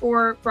briefly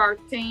for our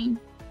team?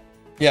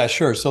 Yeah,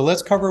 sure. So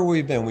let's cover where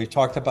we've been. We've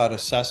talked about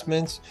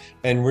assessments,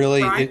 and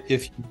really,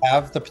 if you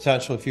have the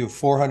potential, if you have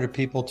 400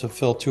 people to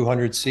fill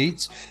 200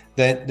 seats,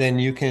 then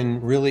you can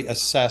really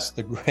assess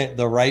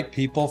the right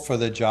people for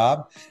the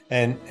job,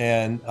 and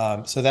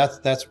so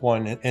that's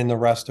one, and the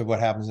rest of what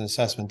happens in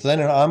assessment. Then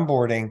in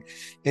onboarding,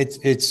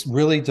 it's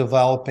really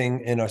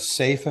developing in a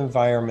safe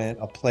environment,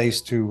 a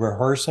place to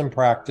rehearse and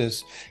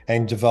practice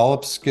and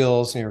develop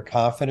skills and your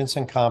confidence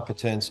and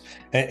competence.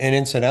 And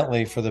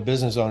incidentally, for the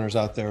business owners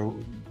out there,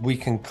 we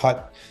can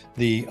cut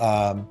the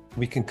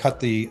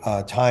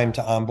time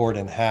to onboard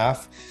in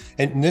half.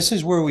 And this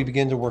is where we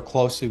begin to work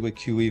closely with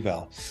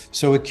QEval.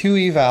 So with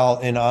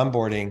QEval in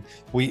onboarding,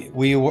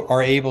 we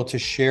are able to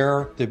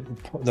share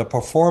the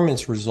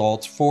performance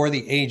results for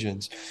the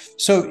agents.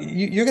 So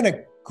you're going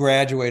to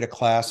graduate a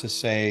class of,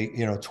 say,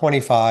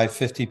 25,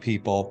 50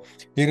 people.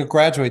 You're going to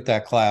graduate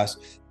that class.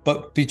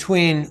 But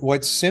between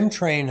what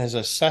SimTrain has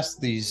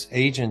assessed these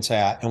agents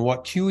at and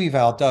what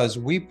QEval does,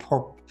 we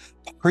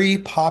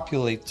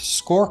pre-populate the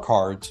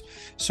scorecards.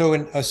 So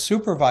a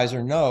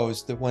supervisor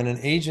knows that when an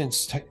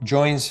agent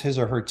joins his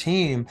or her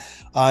team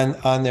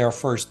on their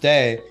first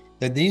day,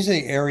 that these are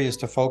the areas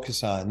to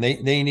focus on.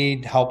 They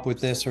need help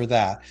with this or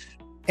that.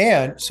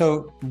 And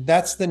so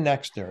that's the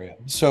next area.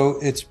 So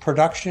it's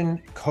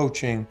production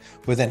coaching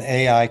with an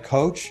AI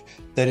coach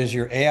that is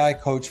your AI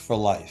coach for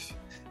life.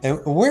 And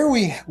where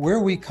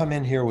we come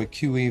in here with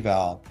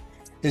QEval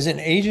is an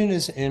agent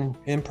is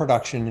in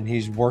production and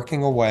he's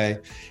working away.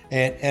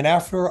 And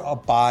after a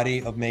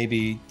body of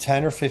maybe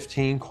 10 or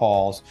 15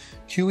 calls,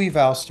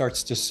 QEval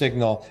starts to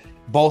signal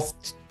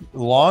both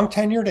long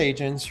tenured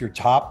agents, your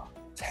top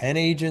 10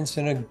 agents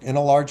in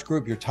a large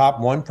group, your top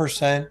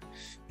 1%,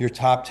 your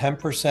top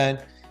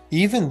 10%,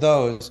 even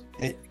those,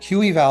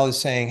 QEval is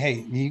saying,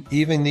 hey,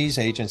 even these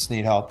agents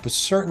need help, but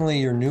certainly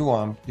your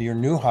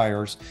new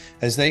hires,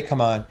 as they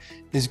come on,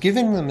 is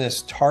giving them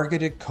this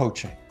targeted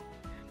coaching.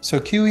 So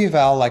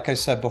QEval, like I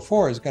said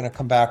before, is going to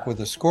come back with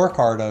a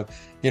scorecard of,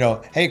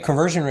 hey,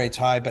 conversion rate's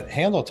high, but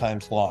handle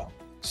time's long.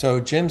 So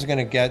Jim's going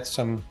to get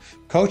some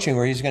coaching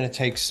where he's going to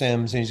take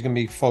Sims and he's going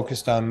to be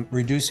focused on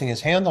reducing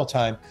his handle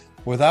time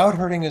without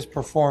hurting his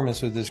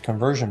performance with his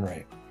conversion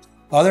rate.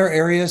 Other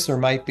areas, there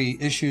might be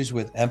issues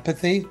with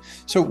empathy.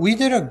 So we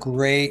did a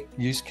great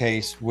use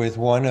case with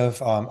one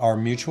of our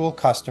mutual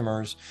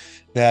customers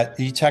that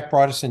eTech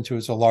brought us into.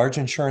 It's a large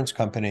insurance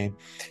company.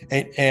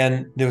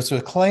 And there was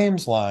a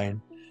claims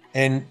line.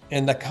 And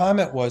the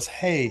comment was,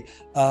 hey,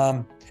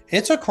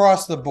 it's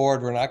across the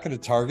board. We're not going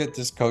to target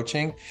this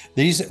coaching.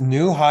 These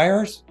new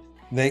hires,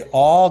 they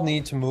all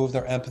need to move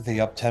their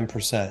empathy up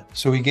 10%.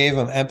 So we gave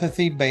them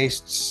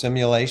empathy-based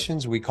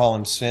simulations. We call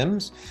them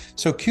Sims.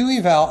 So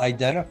QEval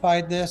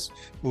identified this.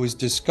 It was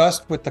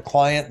discussed with the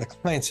client. The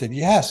client said,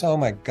 yes, oh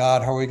my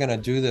God, how are we going to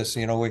do this?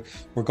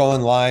 We're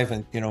going live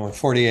in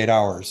 48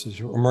 hours. It's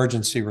an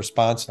emergency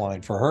response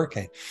line for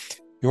hurricane.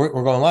 We're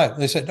going live.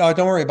 They said, no,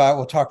 don't worry about it.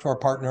 We'll talk to our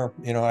partner.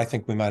 I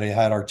think we might have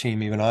had our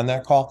team even on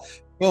that call.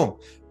 Boom.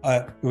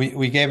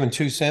 We gave them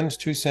two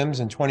Sims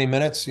in 20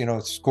 minutes,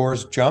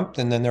 scores jumped,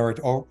 and then they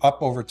were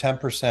up over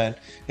 10%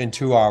 in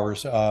 2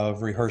 hours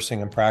of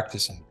rehearsing and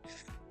practicing.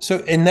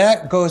 So, and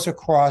that goes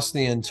across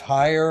the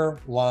entire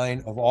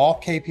line of all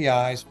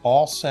KPIs,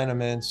 all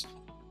sentiments,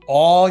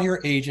 all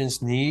your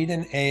agents need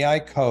an AI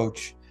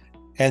coach,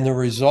 and the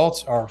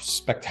results are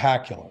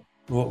spectacular.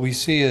 What we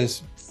see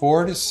is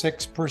 4 to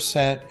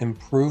 6%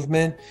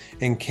 improvement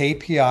in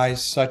KPIs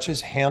such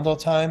as handle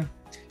time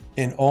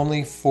in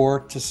only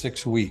 4 to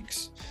 6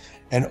 weeks.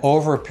 And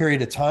over a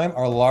period of time,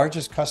 our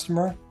largest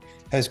customer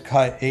has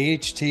cut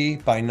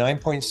AHT by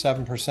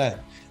 9.7%.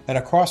 And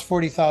across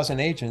 40,000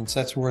 agents,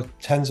 that's worth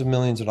tens of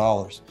millions of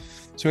dollars.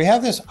 So we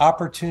have this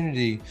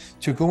opportunity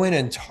to go in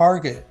and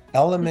target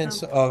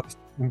elements of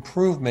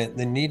improvement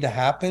that need to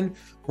happen,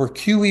 where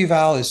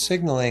QEval is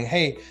signaling,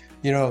 hey,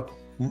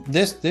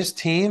 this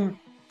team,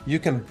 you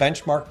can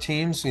benchmark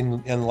teams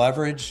and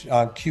leverage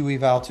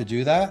QEval to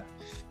do that.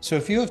 So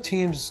if you have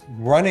teams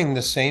running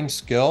the same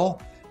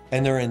skill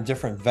and they're in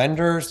different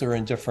vendors, they're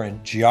in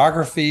different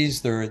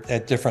geographies, they're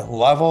at different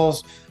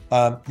levels,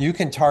 you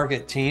can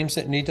target teams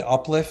that need to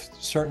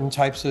uplift certain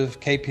types of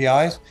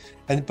KPIs.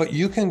 But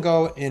you can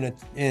go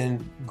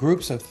in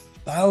groups of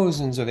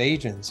thousands of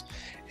agents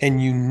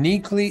and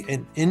uniquely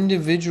and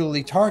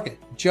individually target,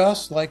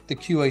 just like the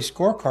QA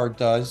scorecard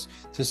does,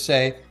 to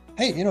say,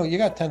 hey, you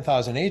got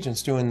 10,000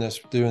 agents doing this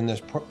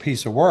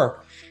piece of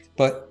work.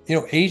 But,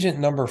 agent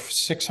number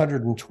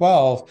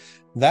 612,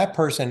 that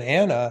person,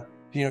 Anna,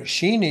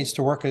 she needs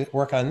to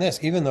work on this,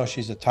 even though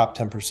she's a top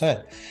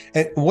 10%.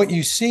 And what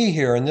you see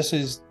here, and this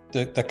is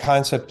the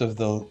concept of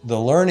the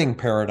learning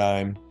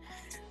paradigm,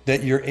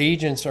 that your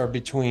agents are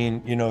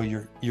between,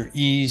 your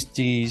E's,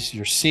 D's,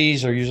 your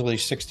C's are usually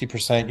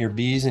 60%, your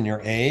B's and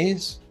your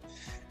A's,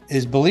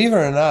 is, believe it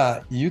or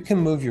not, you can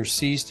move your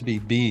C's to be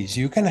B's.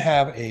 You can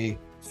have a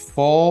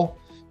full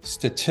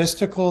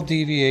statistical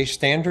deviation,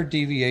 standard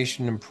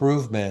deviation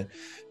improvement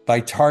by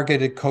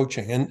targeted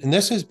coaching. And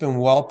this has been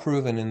well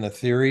proven in the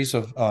theories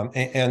of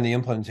and the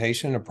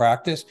implementation of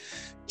practice.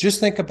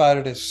 Just think about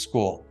it as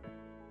school.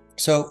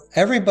 So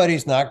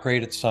everybody's not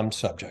great at some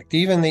subject,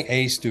 even the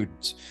A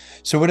students.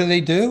 So what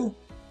do?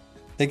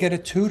 They get a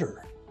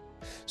tutor.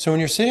 So when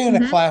you're sitting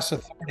in a class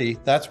of 30,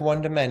 that's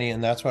one to many,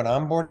 and that's what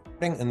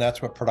onboarding and that's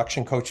what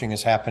production coaching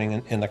is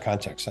happening in the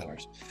contact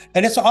centers.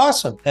 And it's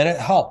awesome and it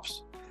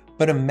helps.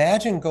 But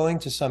imagine going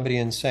to somebody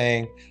and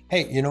saying,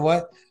 hey, you know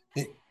what?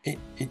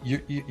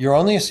 You're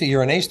only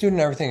you're an A student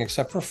and everything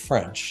except for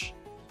French.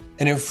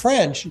 And in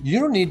French, you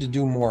don't need to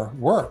do more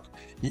work.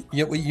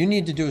 What you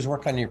need to do is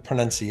work on your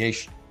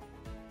pronunciation.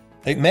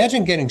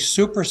 Imagine getting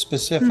super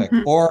specific,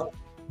 or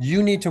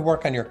you need to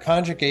work on your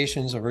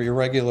conjugations of your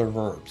irregular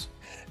verbs.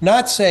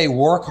 Not say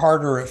work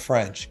harder at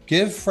French.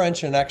 Give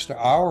French an extra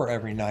hour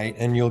every night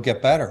and you'll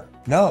get better.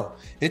 No,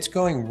 it's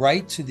going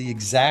right to the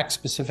exact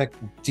specific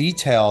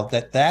detail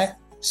that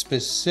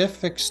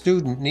specific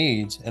student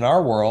needs in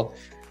our world.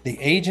 the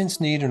agents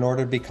need in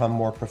order to become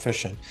more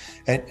proficient.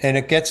 And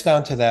it gets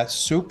down to that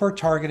super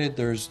targeted.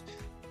 There's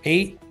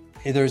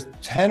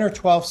 10 or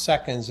 12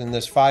 seconds in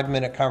this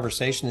 5-minute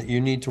conversation that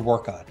you need to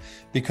work on,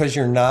 because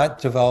you're not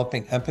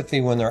developing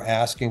empathy when they're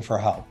asking for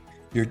help.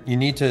 You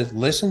need to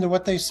listen to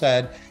what they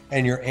said,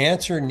 and your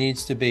answer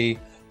needs to be,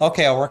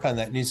 okay, I'll work on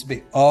that. It needs to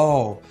be,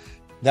 oh,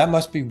 that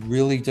must be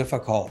really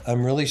difficult.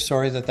 I'm really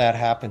sorry that that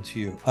happened to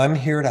you. I'm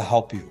here to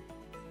help you.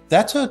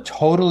 That's a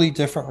totally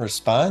different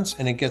response,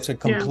 and it gets a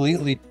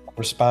completely different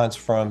response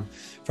from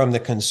the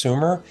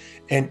consumer.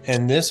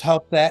 And this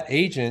helped that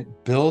agent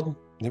build,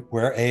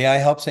 where AI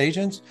helps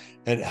agents,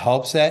 it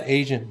helps that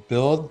agent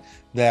build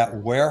that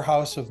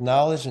warehouse of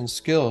knowledge and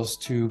skills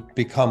to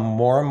become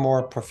more and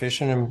more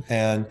proficient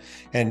and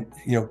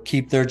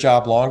keep their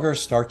job longer,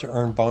 start to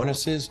earn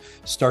bonuses,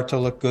 start to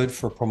look good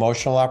for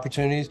promotional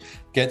opportunities,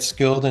 get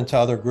skilled into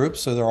other groups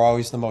so they're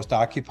always the most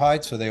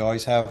occupied, so they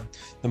always have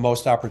the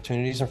most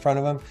opportunities in front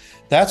of them.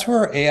 That's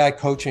where AI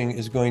coaching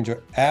is going to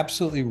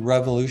absolutely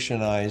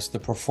revolutionize the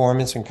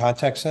performance in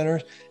contact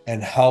centers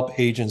and help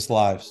agents'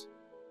 lives.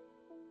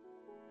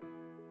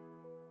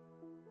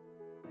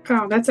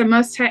 Oh, that's a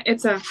must-have.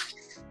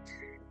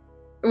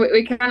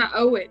 We kind of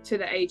owe it to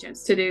the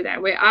agents to do that.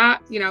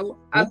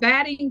 A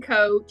batting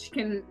coach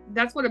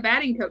that's what a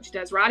batting coach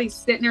does, right? He's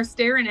sitting there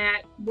staring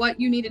at what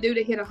you need to do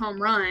to hit a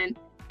home run.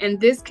 And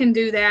this can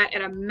do that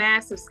at a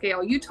massive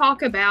scale. You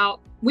talk about,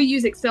 we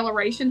use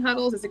acceleration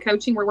huddles as a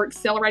coaching where we're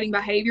accelerating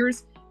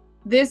behaviors.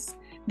 The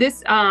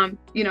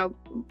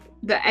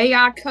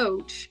AI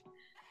coach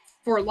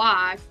for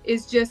life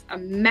is just a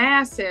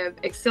massive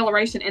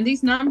acceleration. And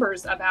these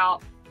numbers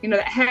about,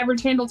 the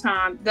average handle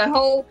time,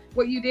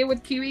 what you did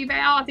with QEval,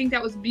 I think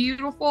that was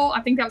beautiful.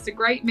 I think that was a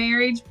great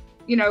marriage.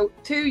 You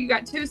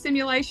got 2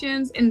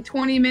 simulations in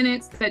 20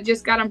 minutes that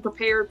just got them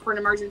prepared for an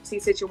emergency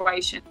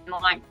situation.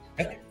 Like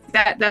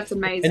that's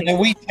amazing. And then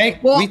we take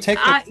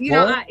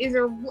is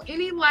there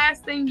any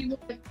last thing you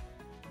want to?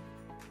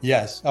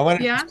 Yes, I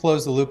want to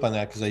close the loop on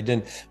that, because I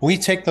didn't. We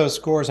take those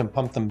scores and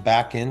pump them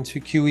back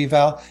into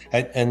QEval,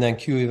 and then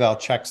QEval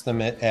checks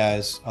them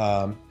as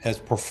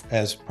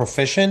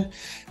proficient,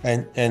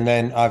 and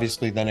then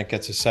obviously then it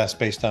gets assessed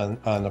based on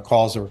the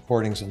calls, the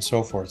recordings, and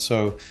so forth.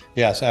 So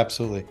yes,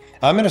 absolutely.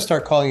 I'm going to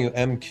start calling you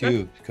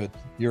MQ, because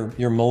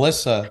you're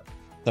Melissa,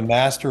 the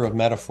master of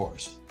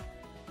metaphors.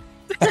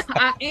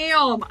 I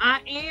am.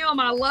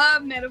 I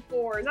love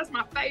metaphors. That's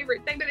my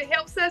favorite thing, but it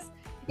helps us.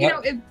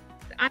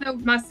 I know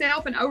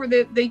myself, and over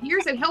the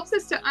years, it helps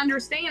us to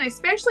understand,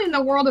 especially in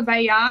the world of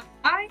AI.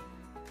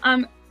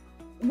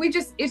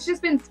 It's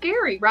just been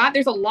scary, right?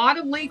 There's a lot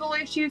of legal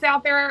issues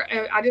out there.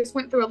 I just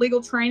went through a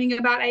legal training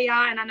about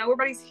AI, and I know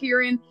everybody's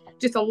hearing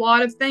just a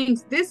lot of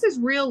things. This is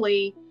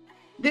really,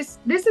 this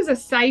is a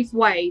safe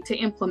way to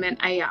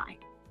implement AI.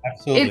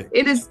 Absolutely.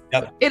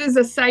 It is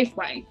a safe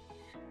way.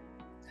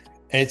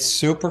 It's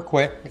super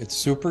quick. It's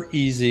super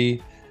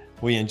easy.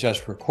 We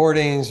ingest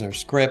recordings or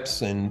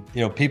scripts, and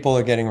people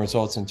are getting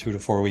results in 2 to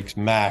 4 weeks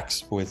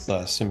max with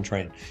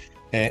SimTrain.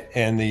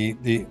 And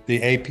the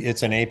AP,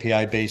 it's an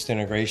API based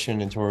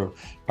integration into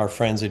our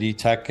friends at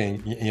eTech,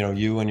 and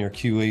you and your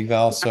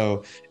QEval.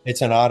 So it's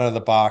an out of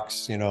the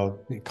box, a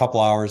couple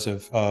hours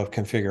of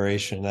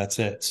configuration. That's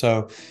it.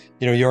 So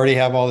you already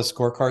have all the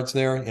scorecards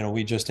there.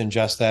 We just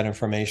ingest that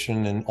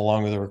information, and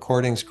along with the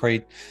recordings,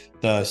 create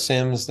the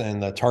sims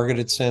and the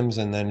targeted sims,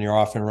 and then you're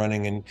off and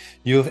running. And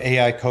you have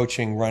AI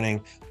coaching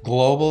running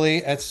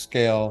globally at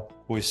scale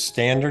with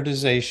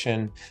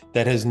standardization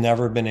that has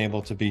never been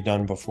able to be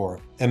done before.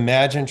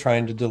 Imagine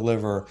trying to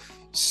deliver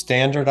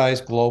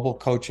standardized global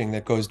coaching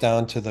that goes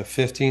down to the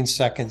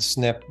 15-second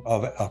snip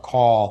of a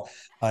call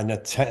on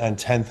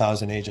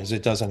 10,000 agents.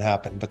 It doesn't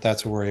happen, but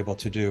that's what we're able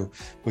to do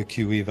with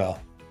QEval.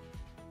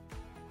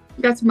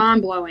 That's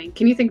mind-blowing.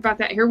 Can you think about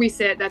that? Here we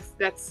sit,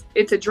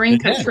 it's a dream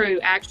come true,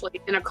 actually,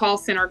 in a call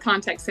center,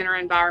 contact center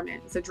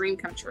environment. It's a dream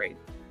come true.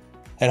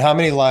 And how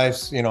many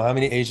lives, how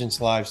many agents'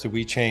 lives did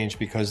we change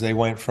because they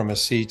went from a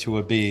C to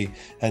a B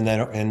and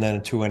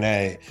then to an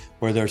A,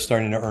 where they're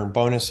starting to earn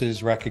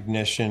bonuses,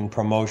 recognition,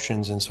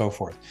 promotions, and so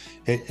forth.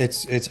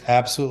 It's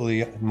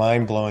absolutely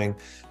mind-blowing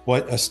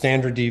what a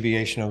standard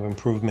deviation of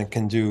improvement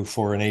can do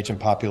for an agent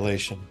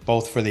population,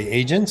 both for the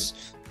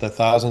agents, the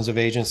thousands of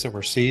agents that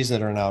were C's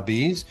that are now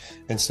B's,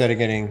 instead of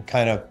getting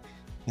kind of,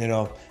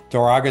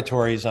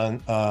 derogatories on,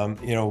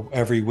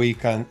 every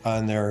week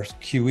on their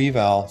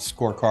QEval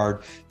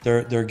scorecard.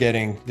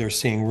 They're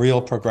seeing real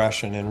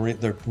progression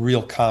and the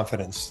real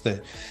confidence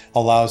that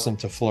allows them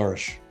to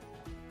flourish.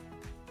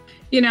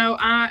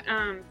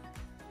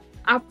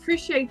 I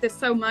appreciate this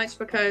so much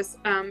because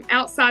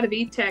outside of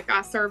eTech,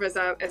 I serve as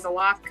a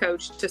life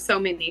coach to so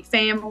many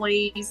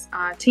families,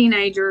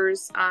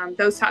 teenagers,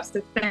 those types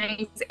of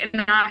things.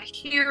 And I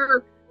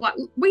hear, like,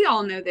 we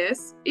all know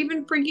this,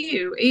 even for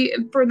you,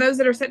 for those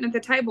that are sitting at the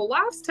table,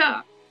 life's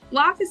tough.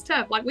 Life is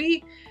tough. Like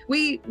we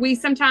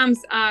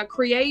sometimes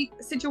create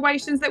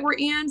situations that we're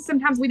in.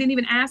 Sometimes we didn't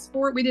even ask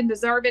for it. We didn't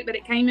deserve it, but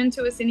it came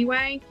into us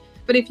anyway.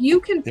 But if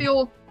you can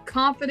feel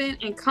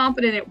confident and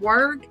competent at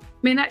work,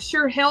 man, that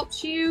sure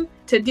helps you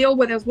to deal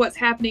with what's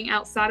happening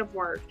outside of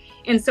work.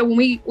 And so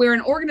when we're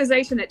an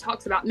organization that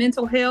talks about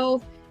mental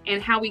health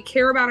and how we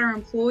care about our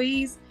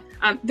employees,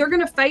 they're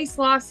going to face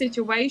life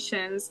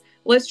situations.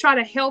 Let's try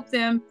to help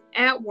them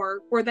at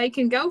work where they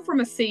can go from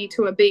a C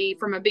to a B,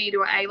 from a B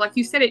to an A. Like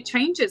you said, it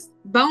changes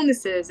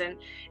bonuses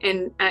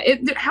and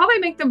how they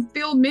make them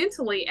feel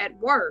mentally at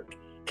work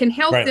can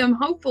help them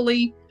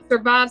hopefully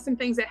survive some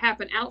things that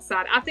happen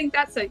outside. I think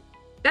that's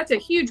a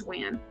huge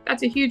win.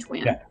 That's a huge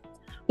win. Yeah.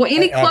 Well,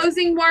 any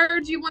closing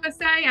words you want to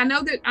say? I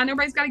know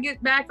everybody's got to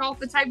get back off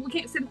the table. We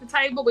can't sit at the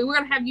table, but we're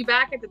going to have you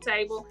back at the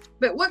table.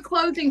 But what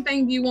closing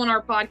thing do you want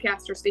our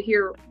podcasters to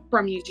hear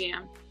from you,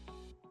 Jim?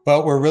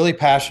 Well, we're really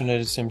passionate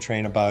at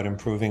SimTrain about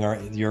improving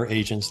your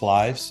agents'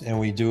 lives, and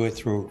we do it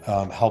through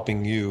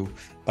helping you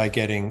by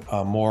getting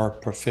more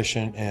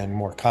proficient and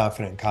more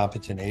confident and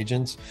competent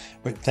agents.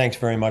 But thanks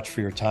very much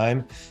for your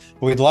time.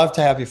 We'd love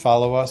to have you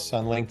follow us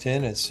on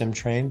LinkedIn at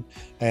SimTrain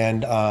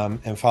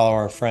and follow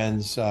our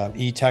friends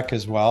eTech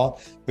as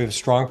well. We have a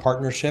strong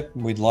partnership.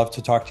 We'd love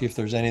to talk to you if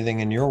there's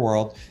anything in your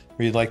world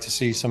where you'd like to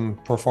see some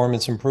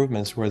performance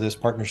improvements where this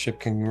partnership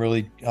can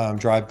really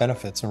drive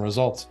benefits and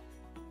results.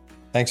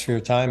 Thanks for your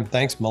time.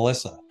 Thanks,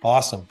 Melissa.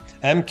 Awesome.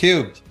 M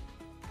Cubed.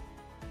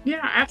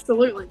 Yeah,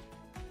 absolutely.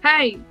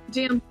 Hey,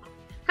 Jim.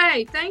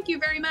 Hey, thank you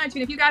very much.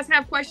 And if you guys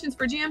have questions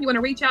for Jim, you want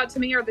to reach out to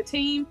me or the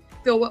team,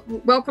 feel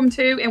welcome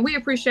to. And we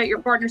appreciate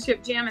your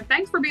partnership, Jim. And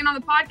thanks for being on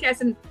the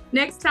podcast. And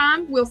next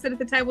time, we'll sit at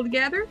the table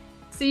together.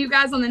 See you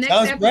guys on the next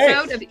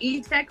episode of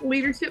eTech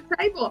Leadership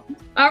Table.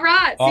 All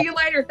right. See you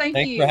later. Thank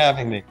you. Thanks for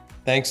having me.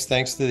 Thanks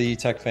to the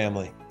eTech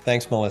family.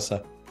 Thanks,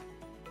 Melissa.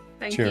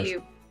 Thank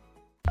you.